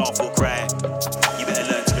complain, you can laugh or cry. You better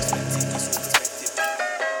learn to respect it, it's all perspective.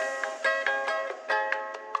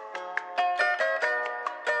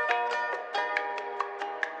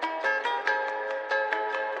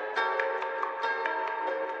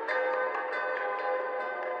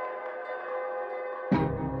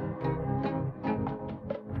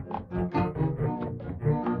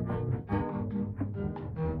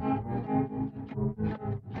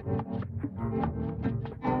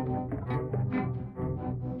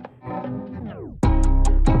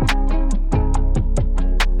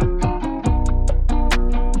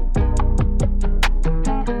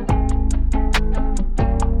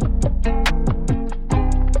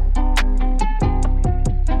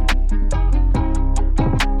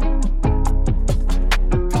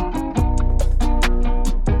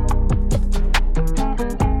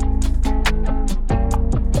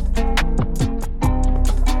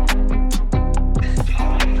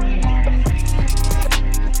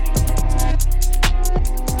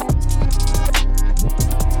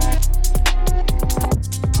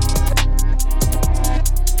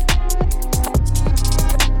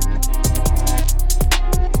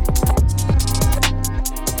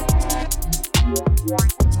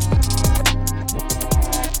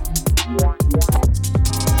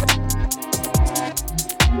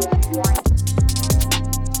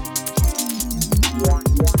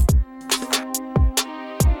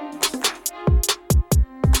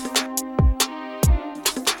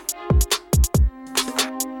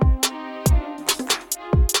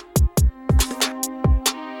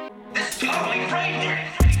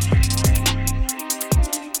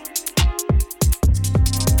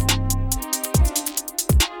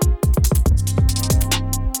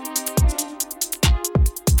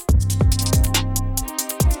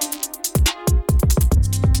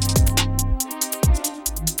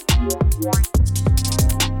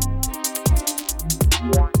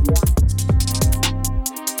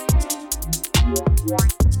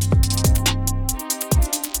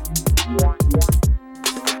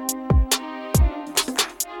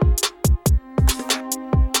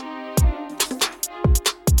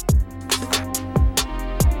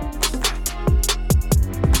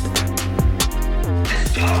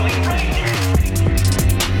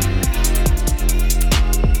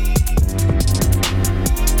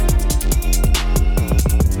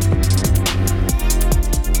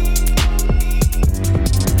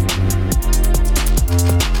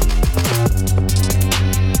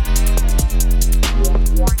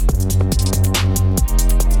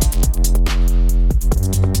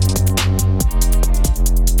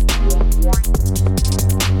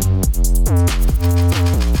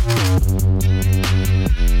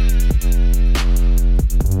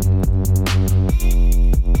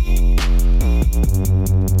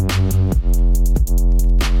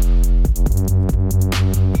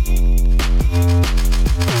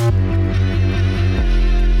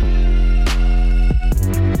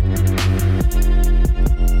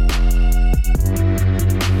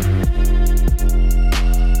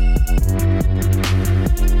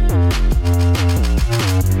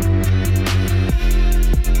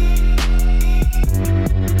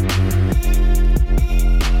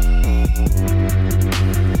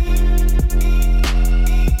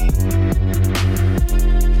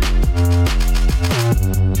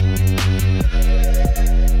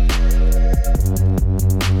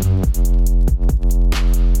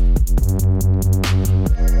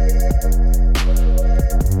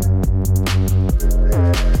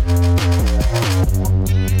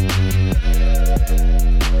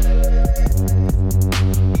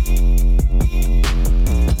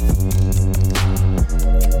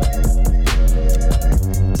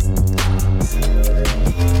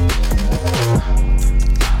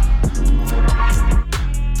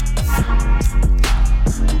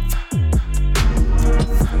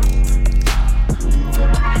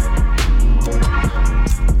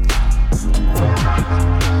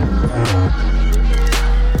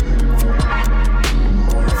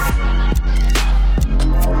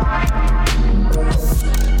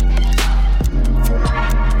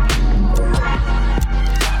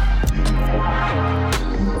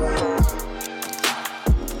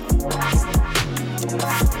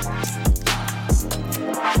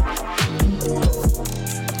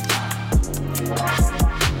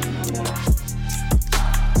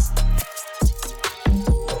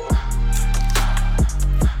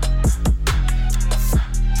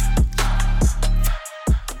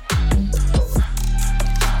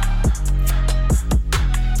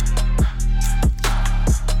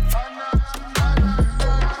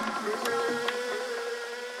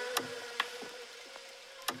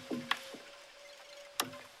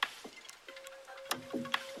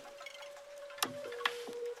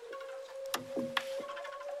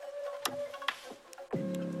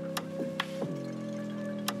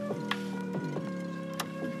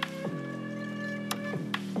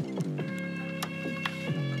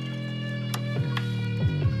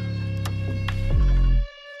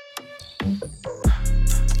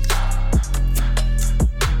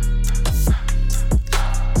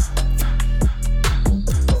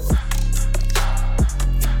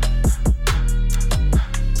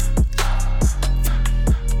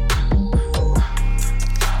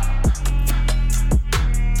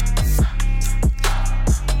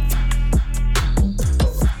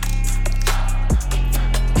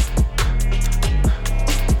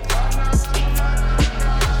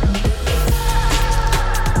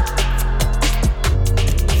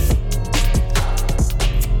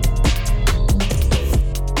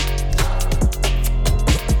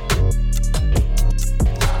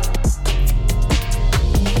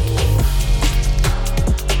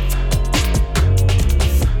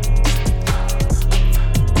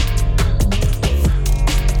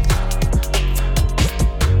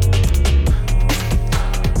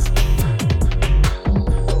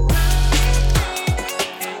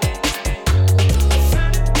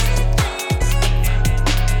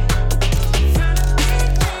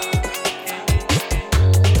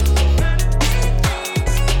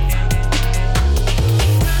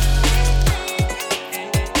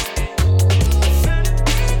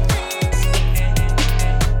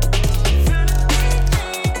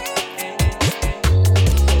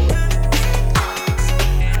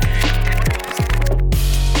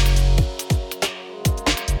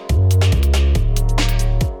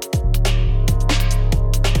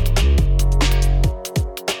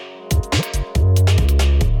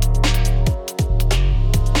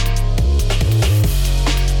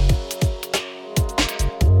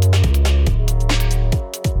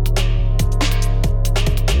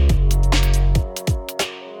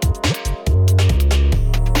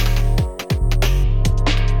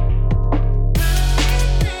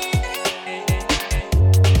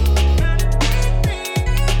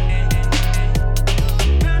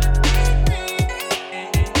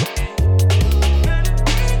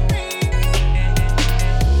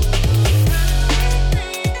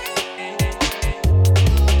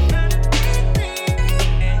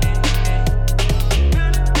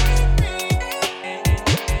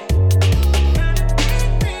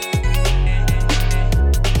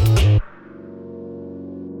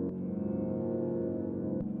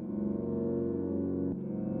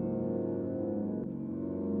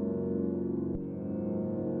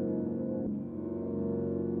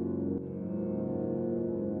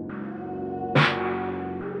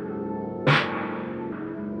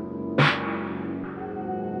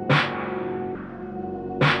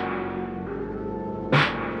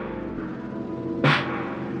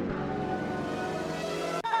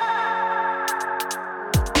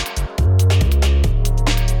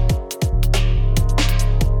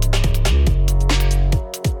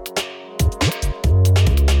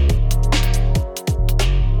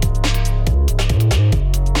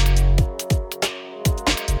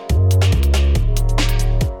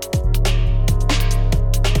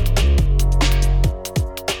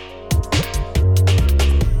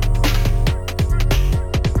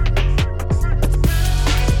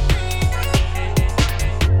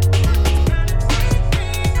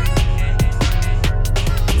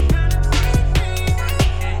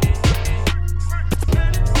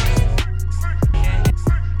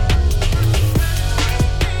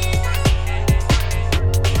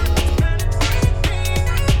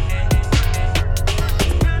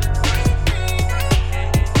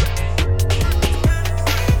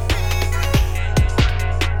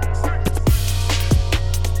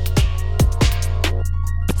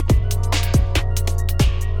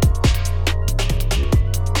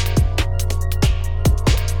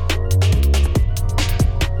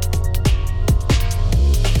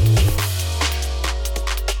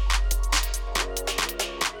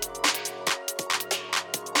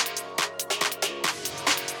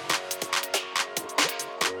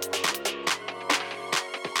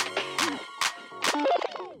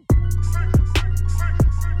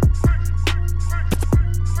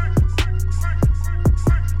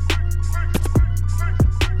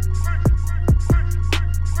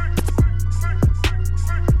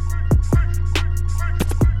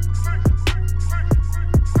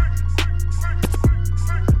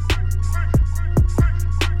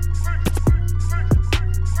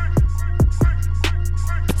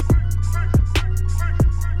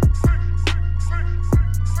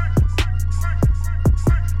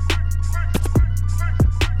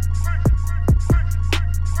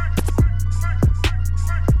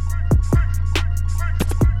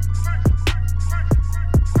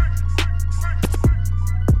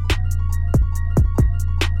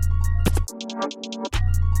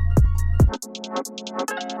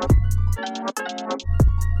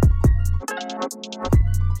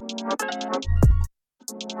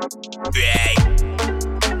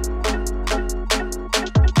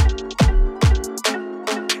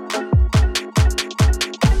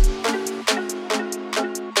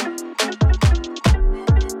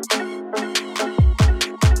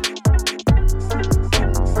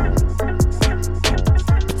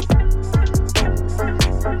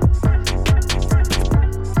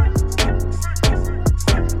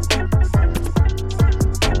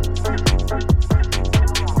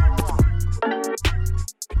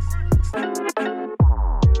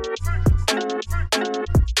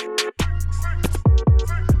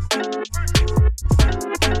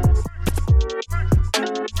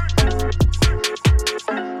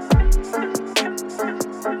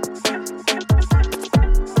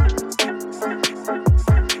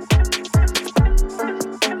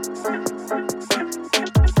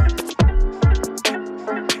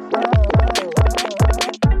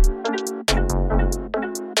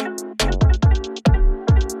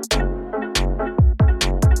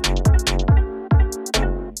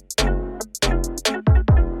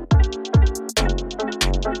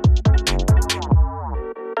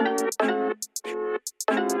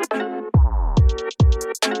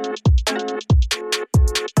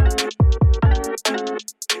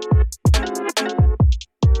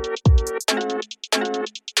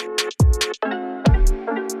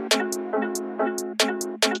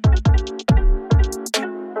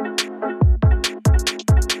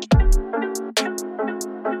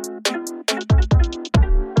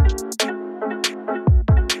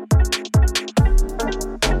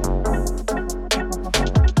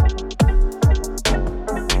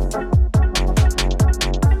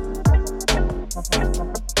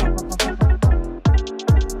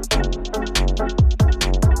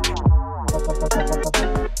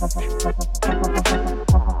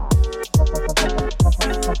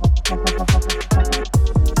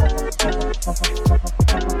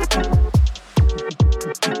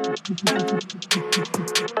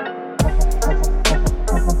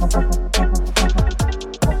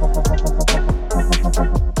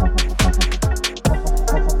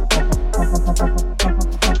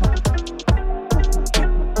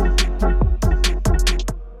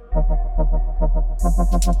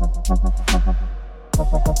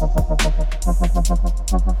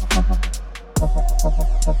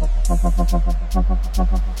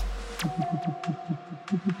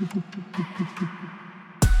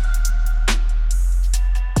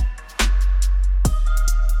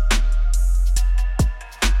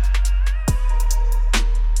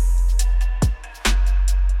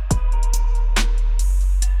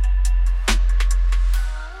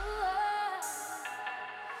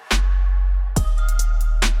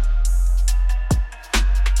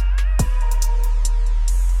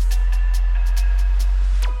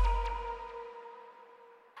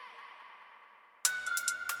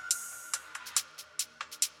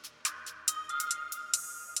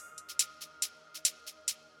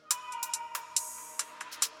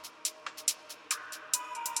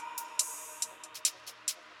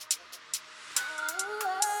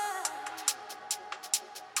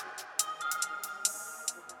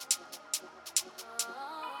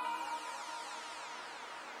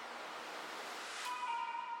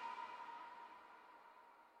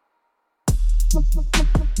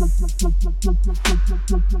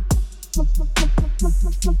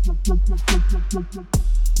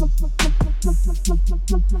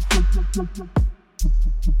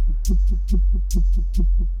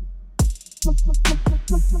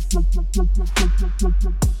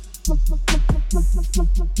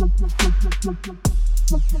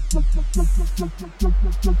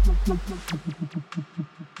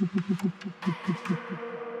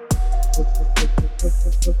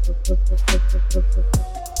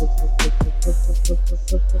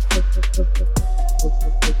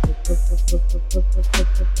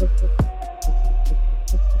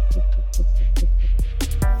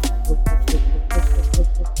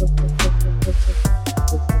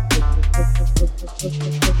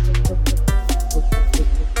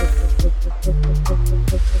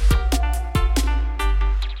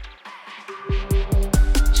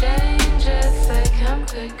 Changes, they come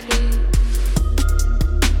quickly.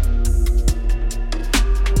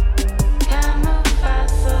 Can't move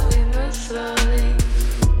fast, so we move slowly.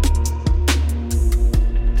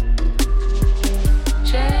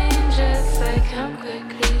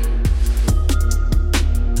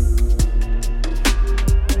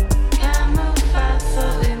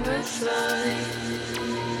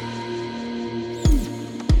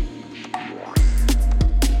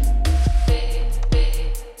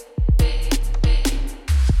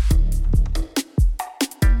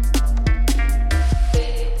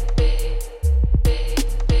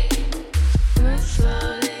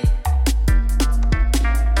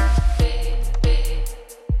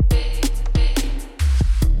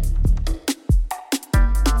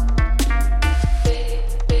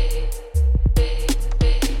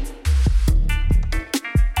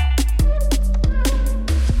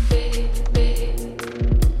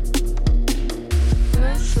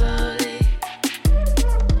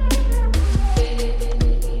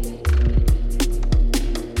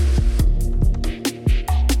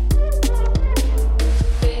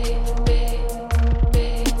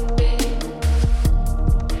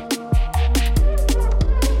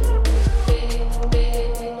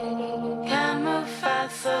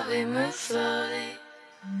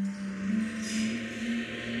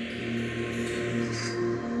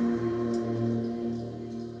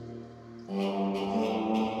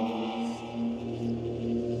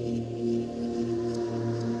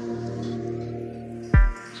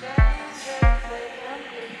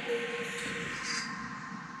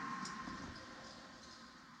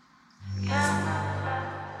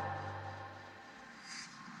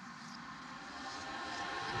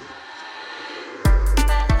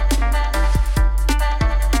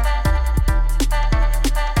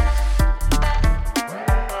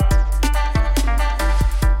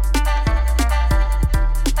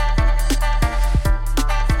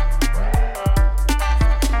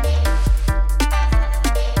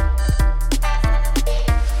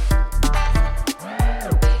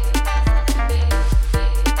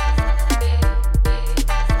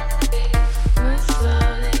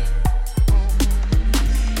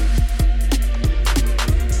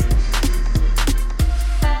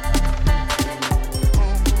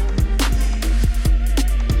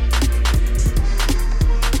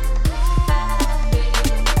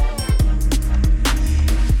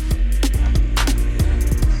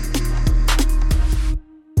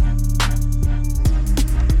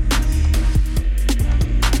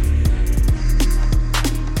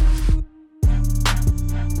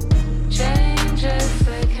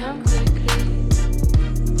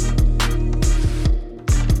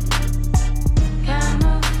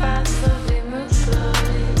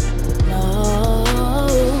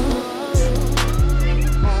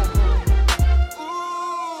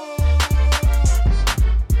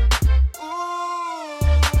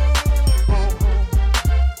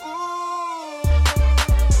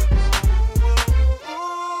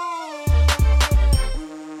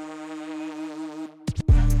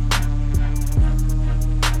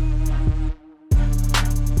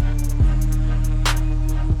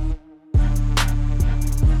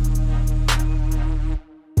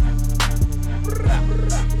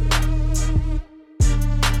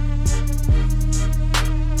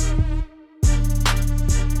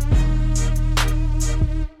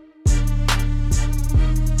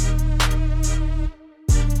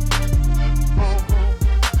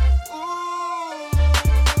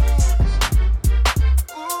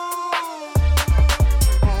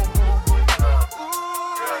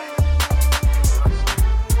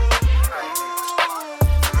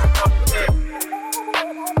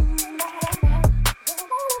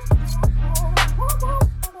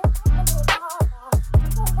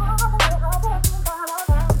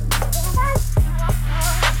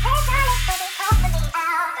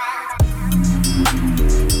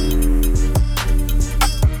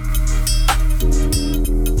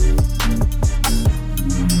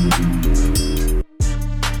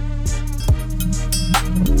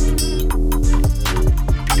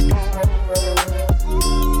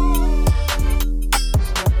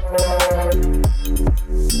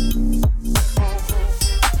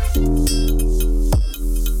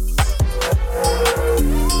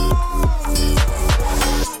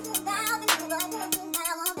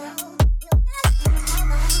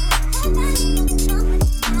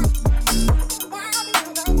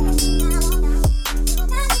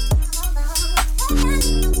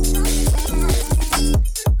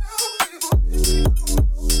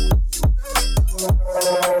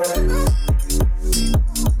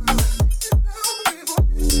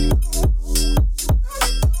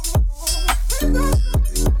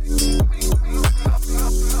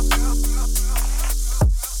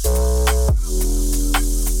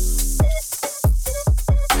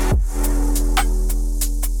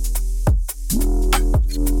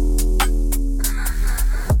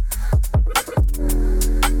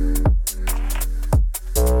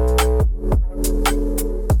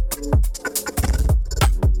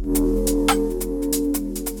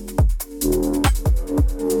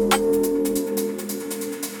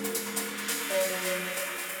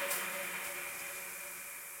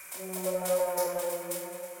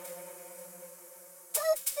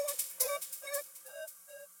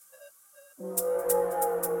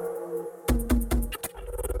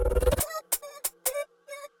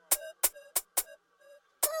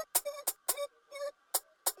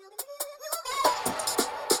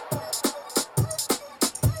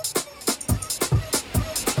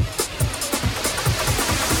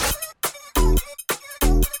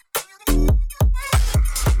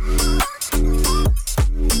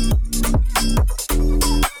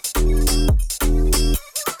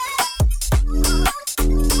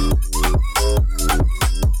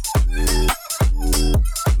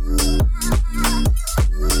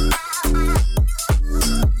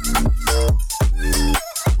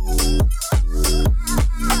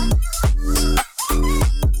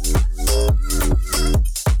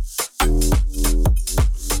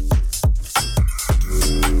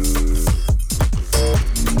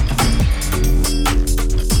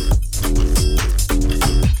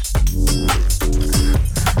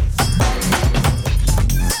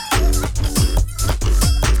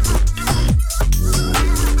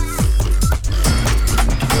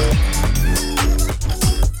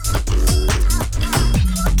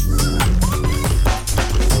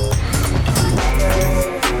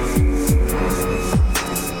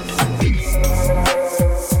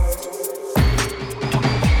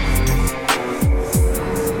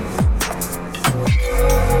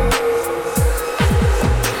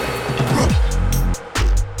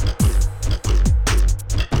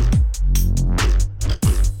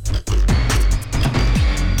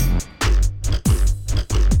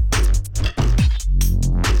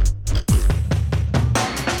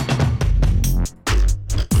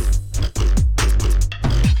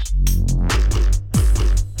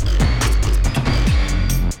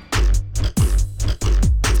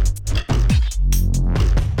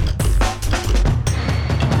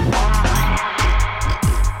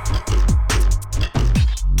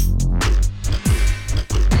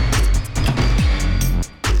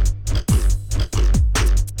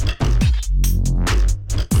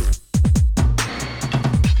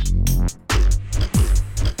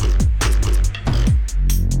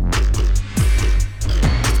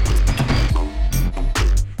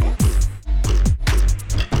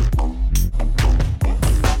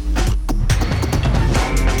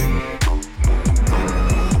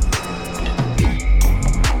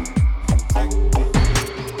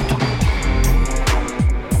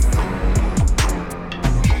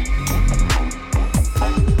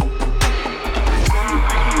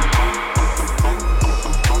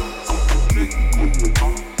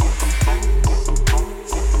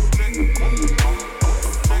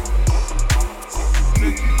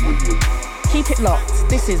 Keep it locked.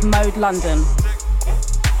 This is Mode London.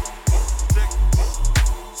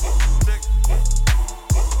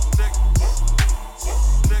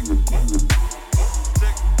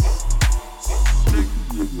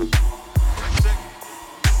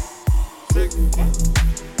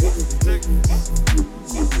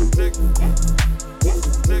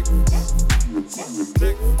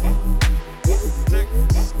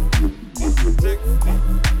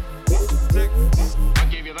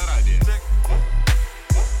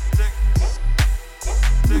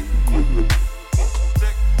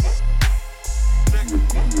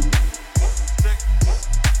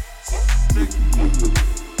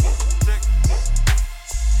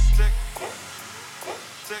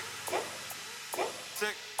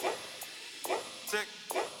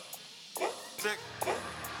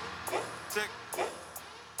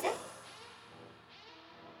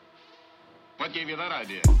 What gave you that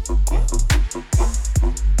idea?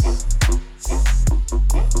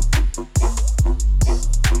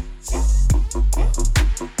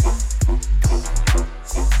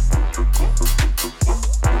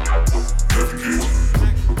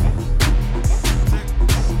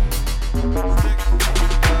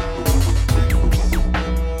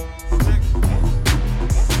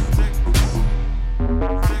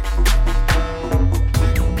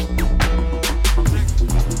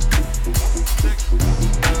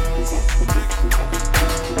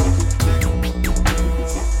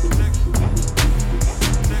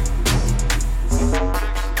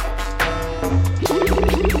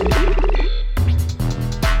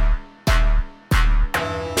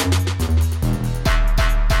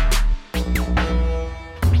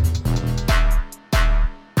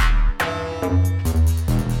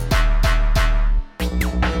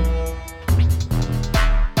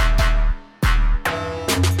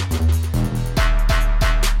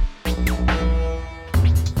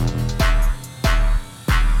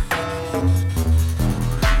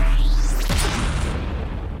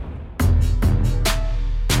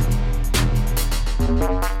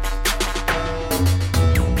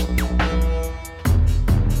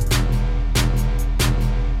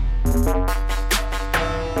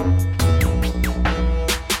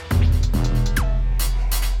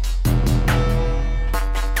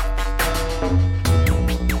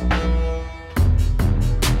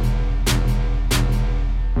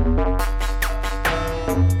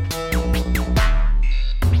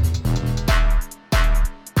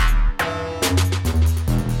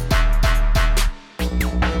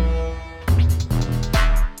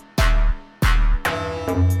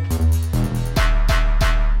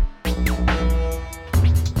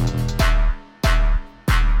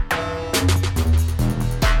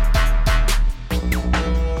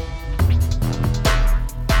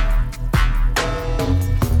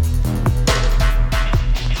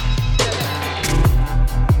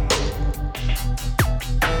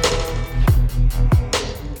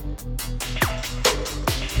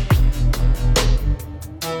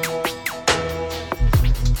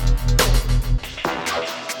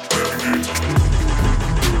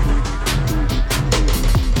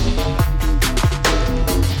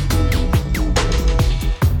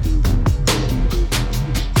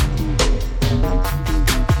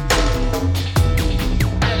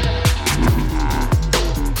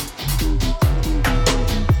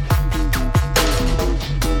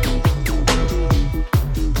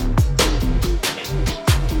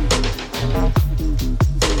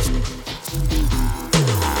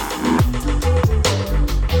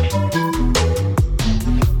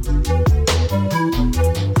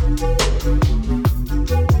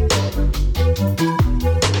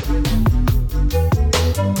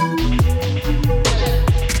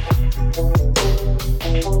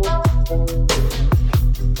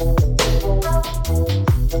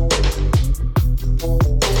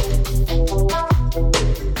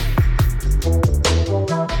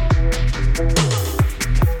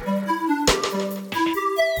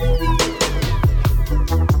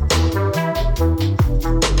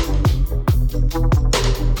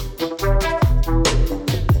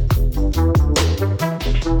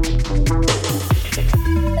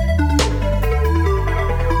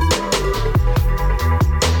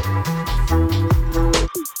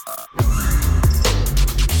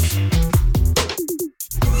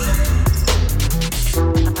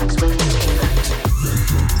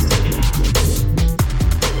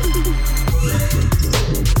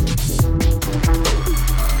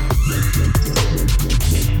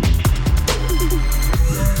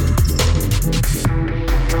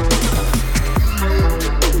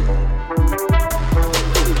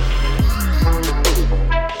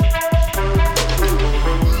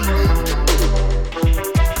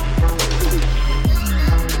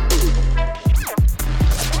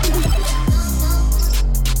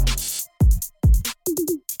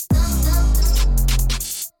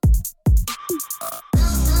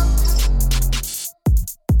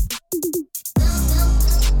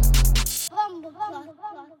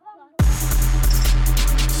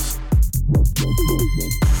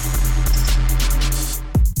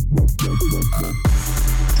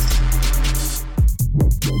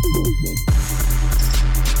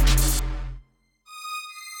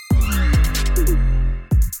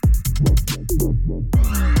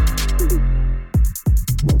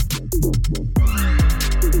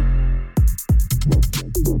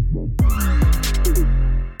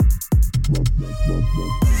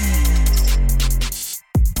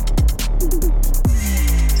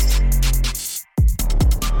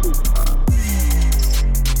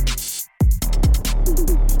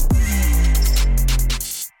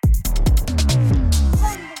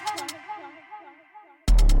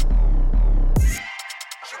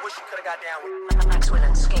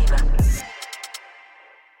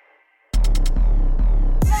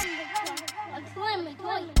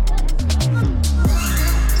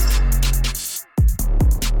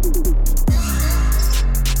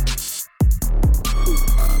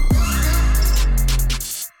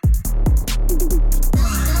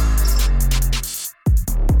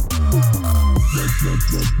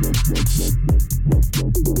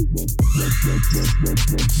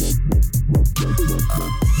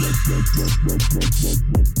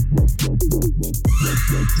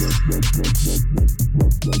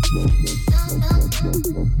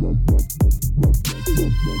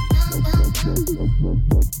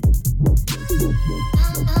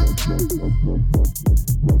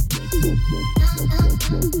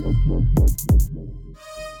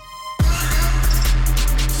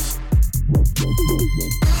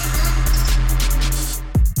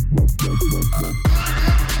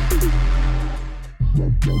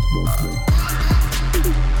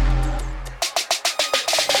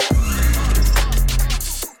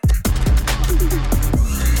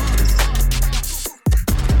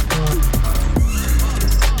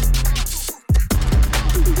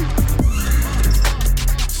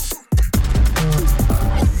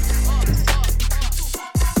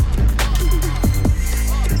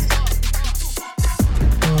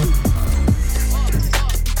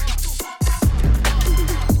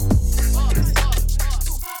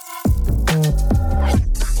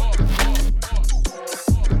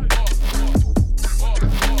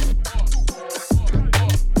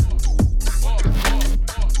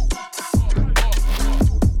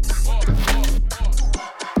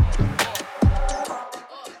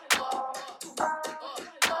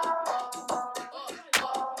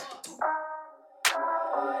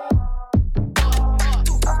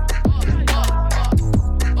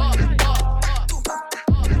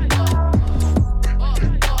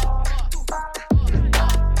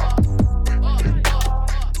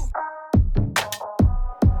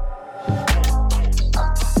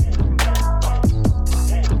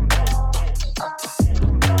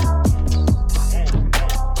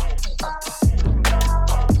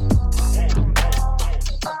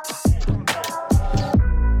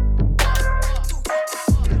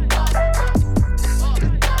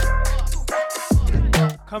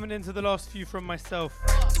 Coming into the last few from myself.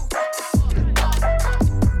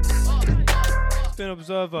 It's been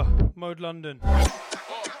Observer, Mode London.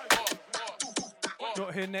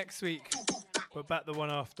 Not here next week, but back the one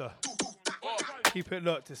after. Keep it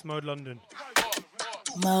locked, it's Mode London.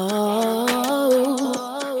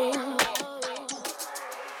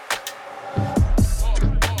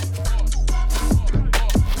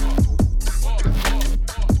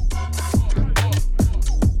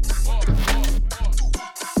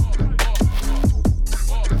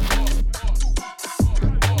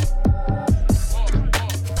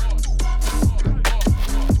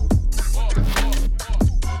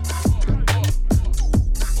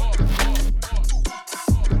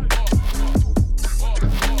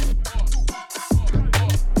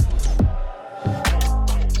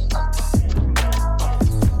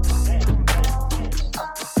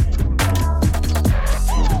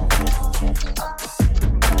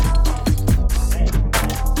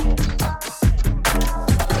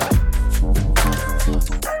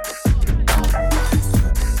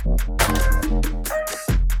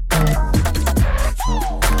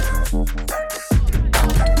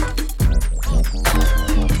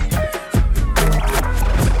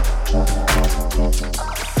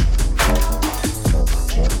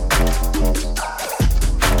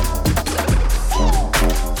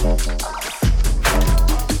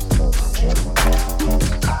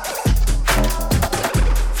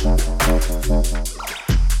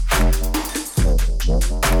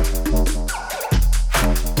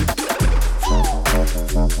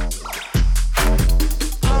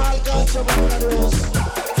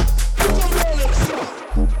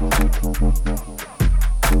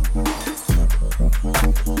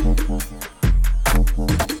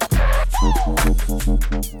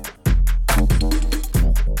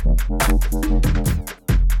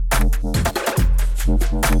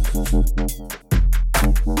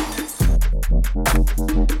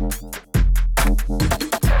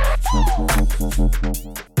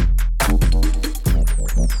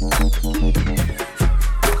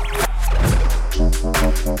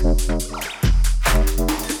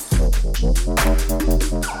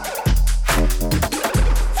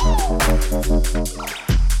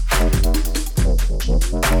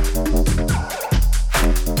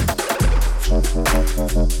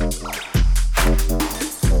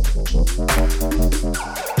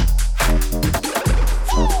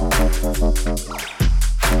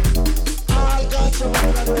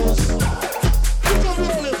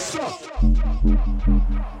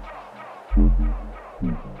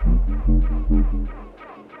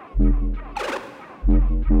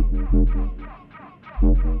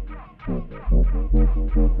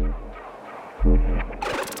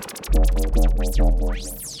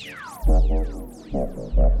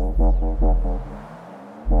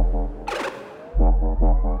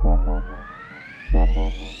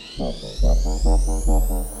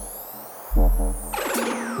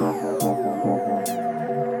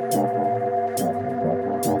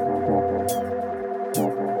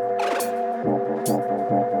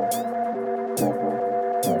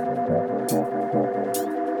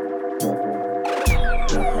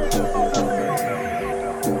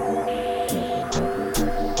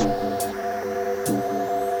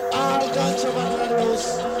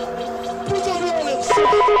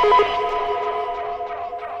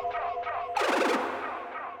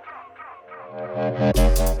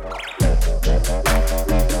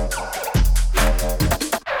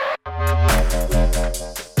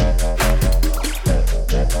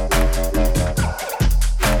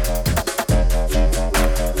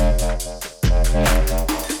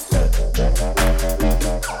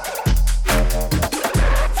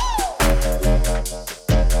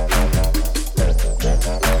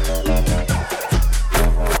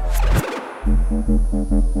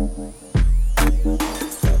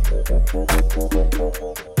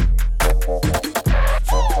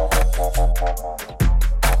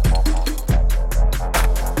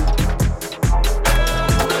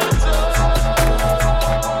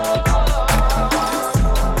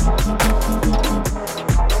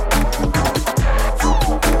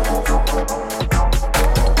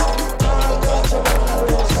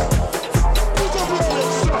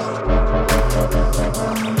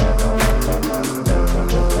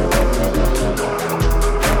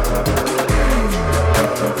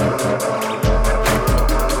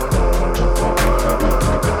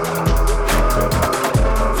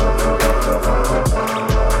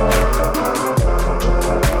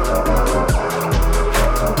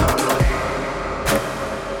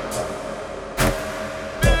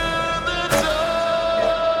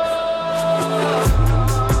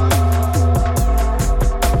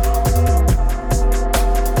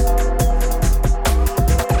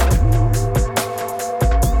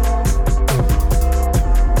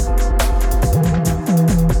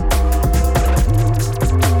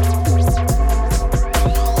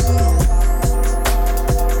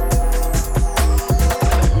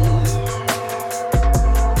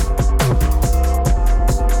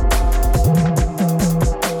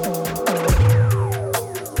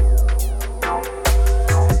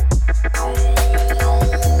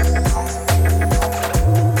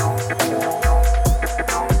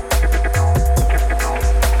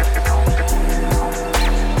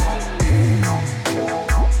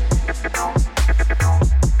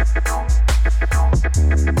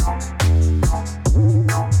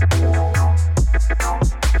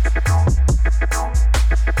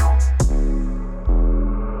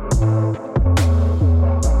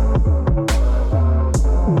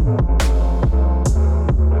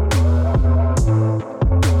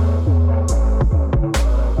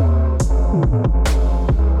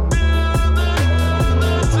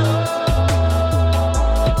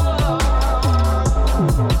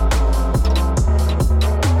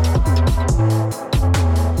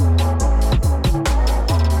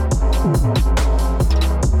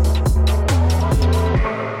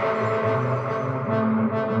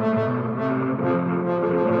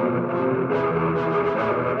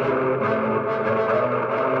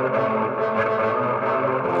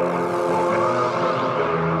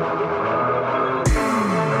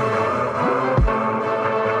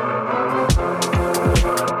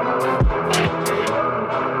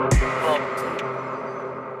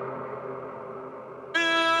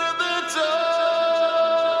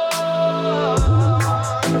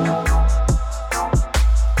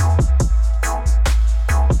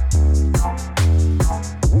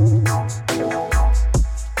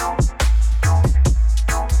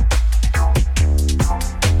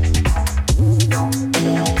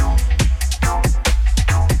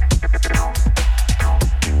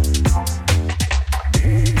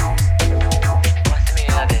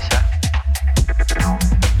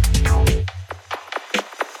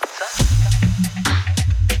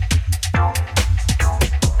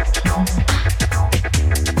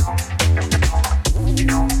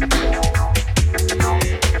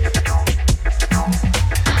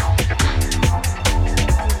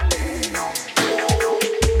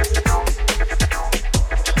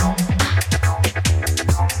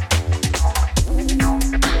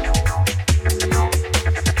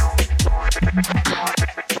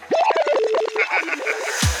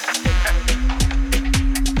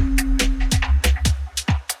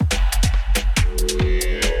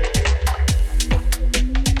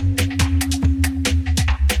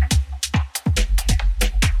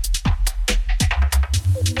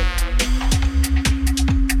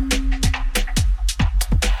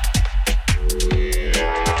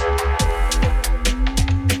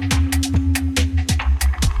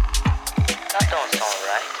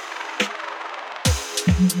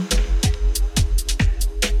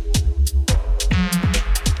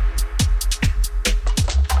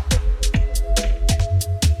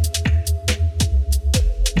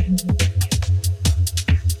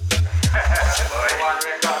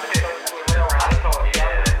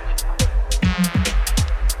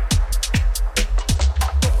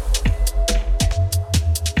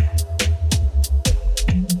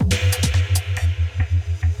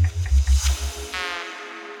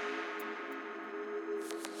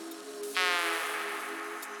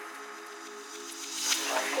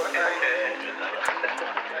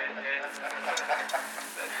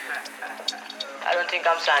 think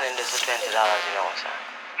I'm signing this for $20, you know, sir?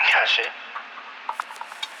 Yeah, shit.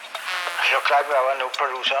 Look like we have a new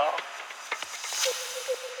producer.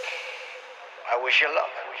 I wish you luck.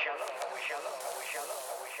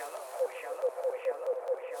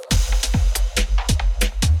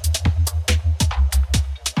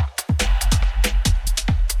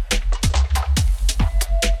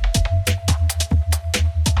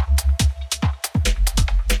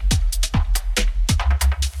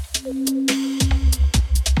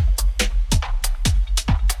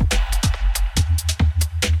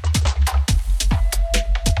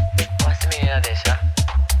 What's the meaning of this, huh?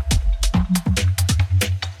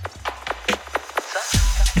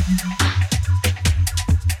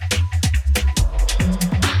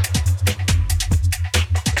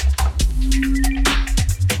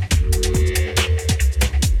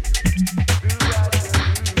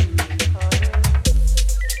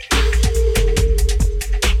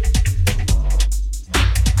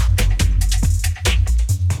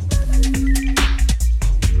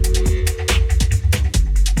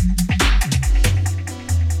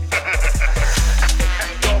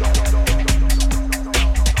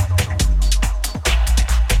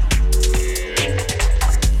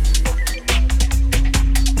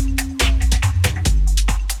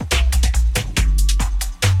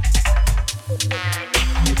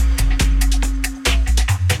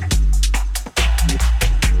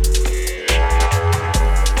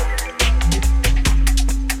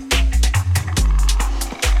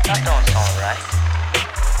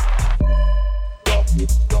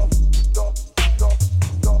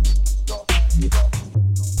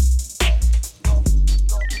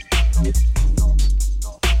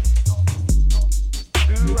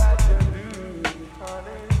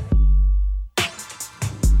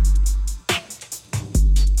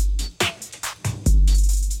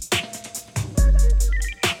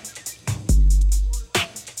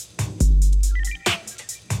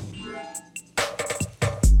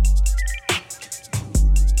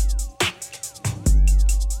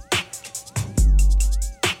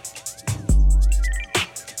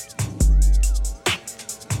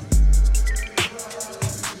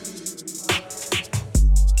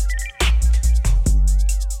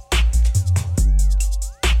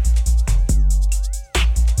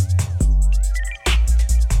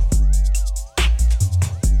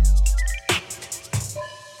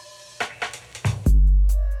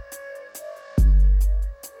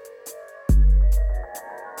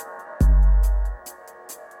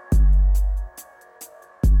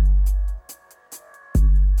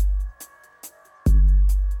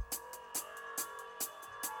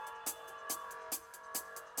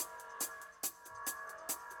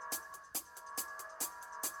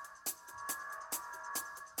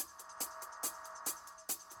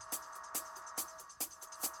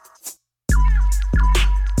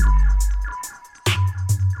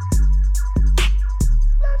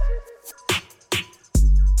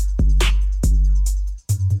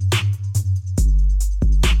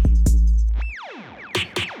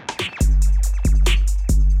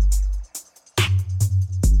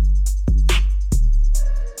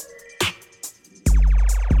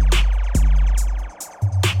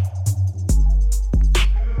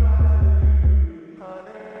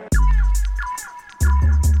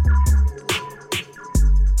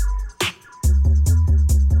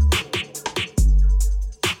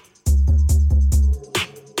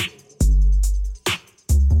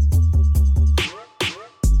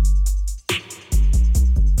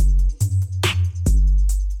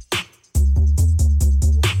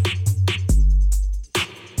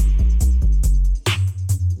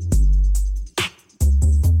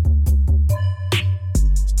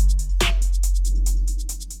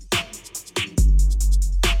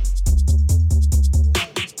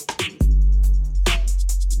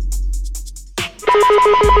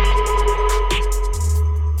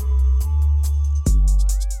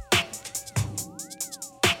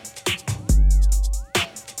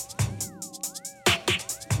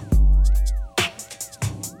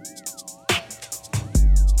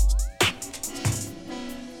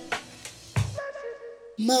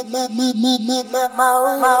 Ma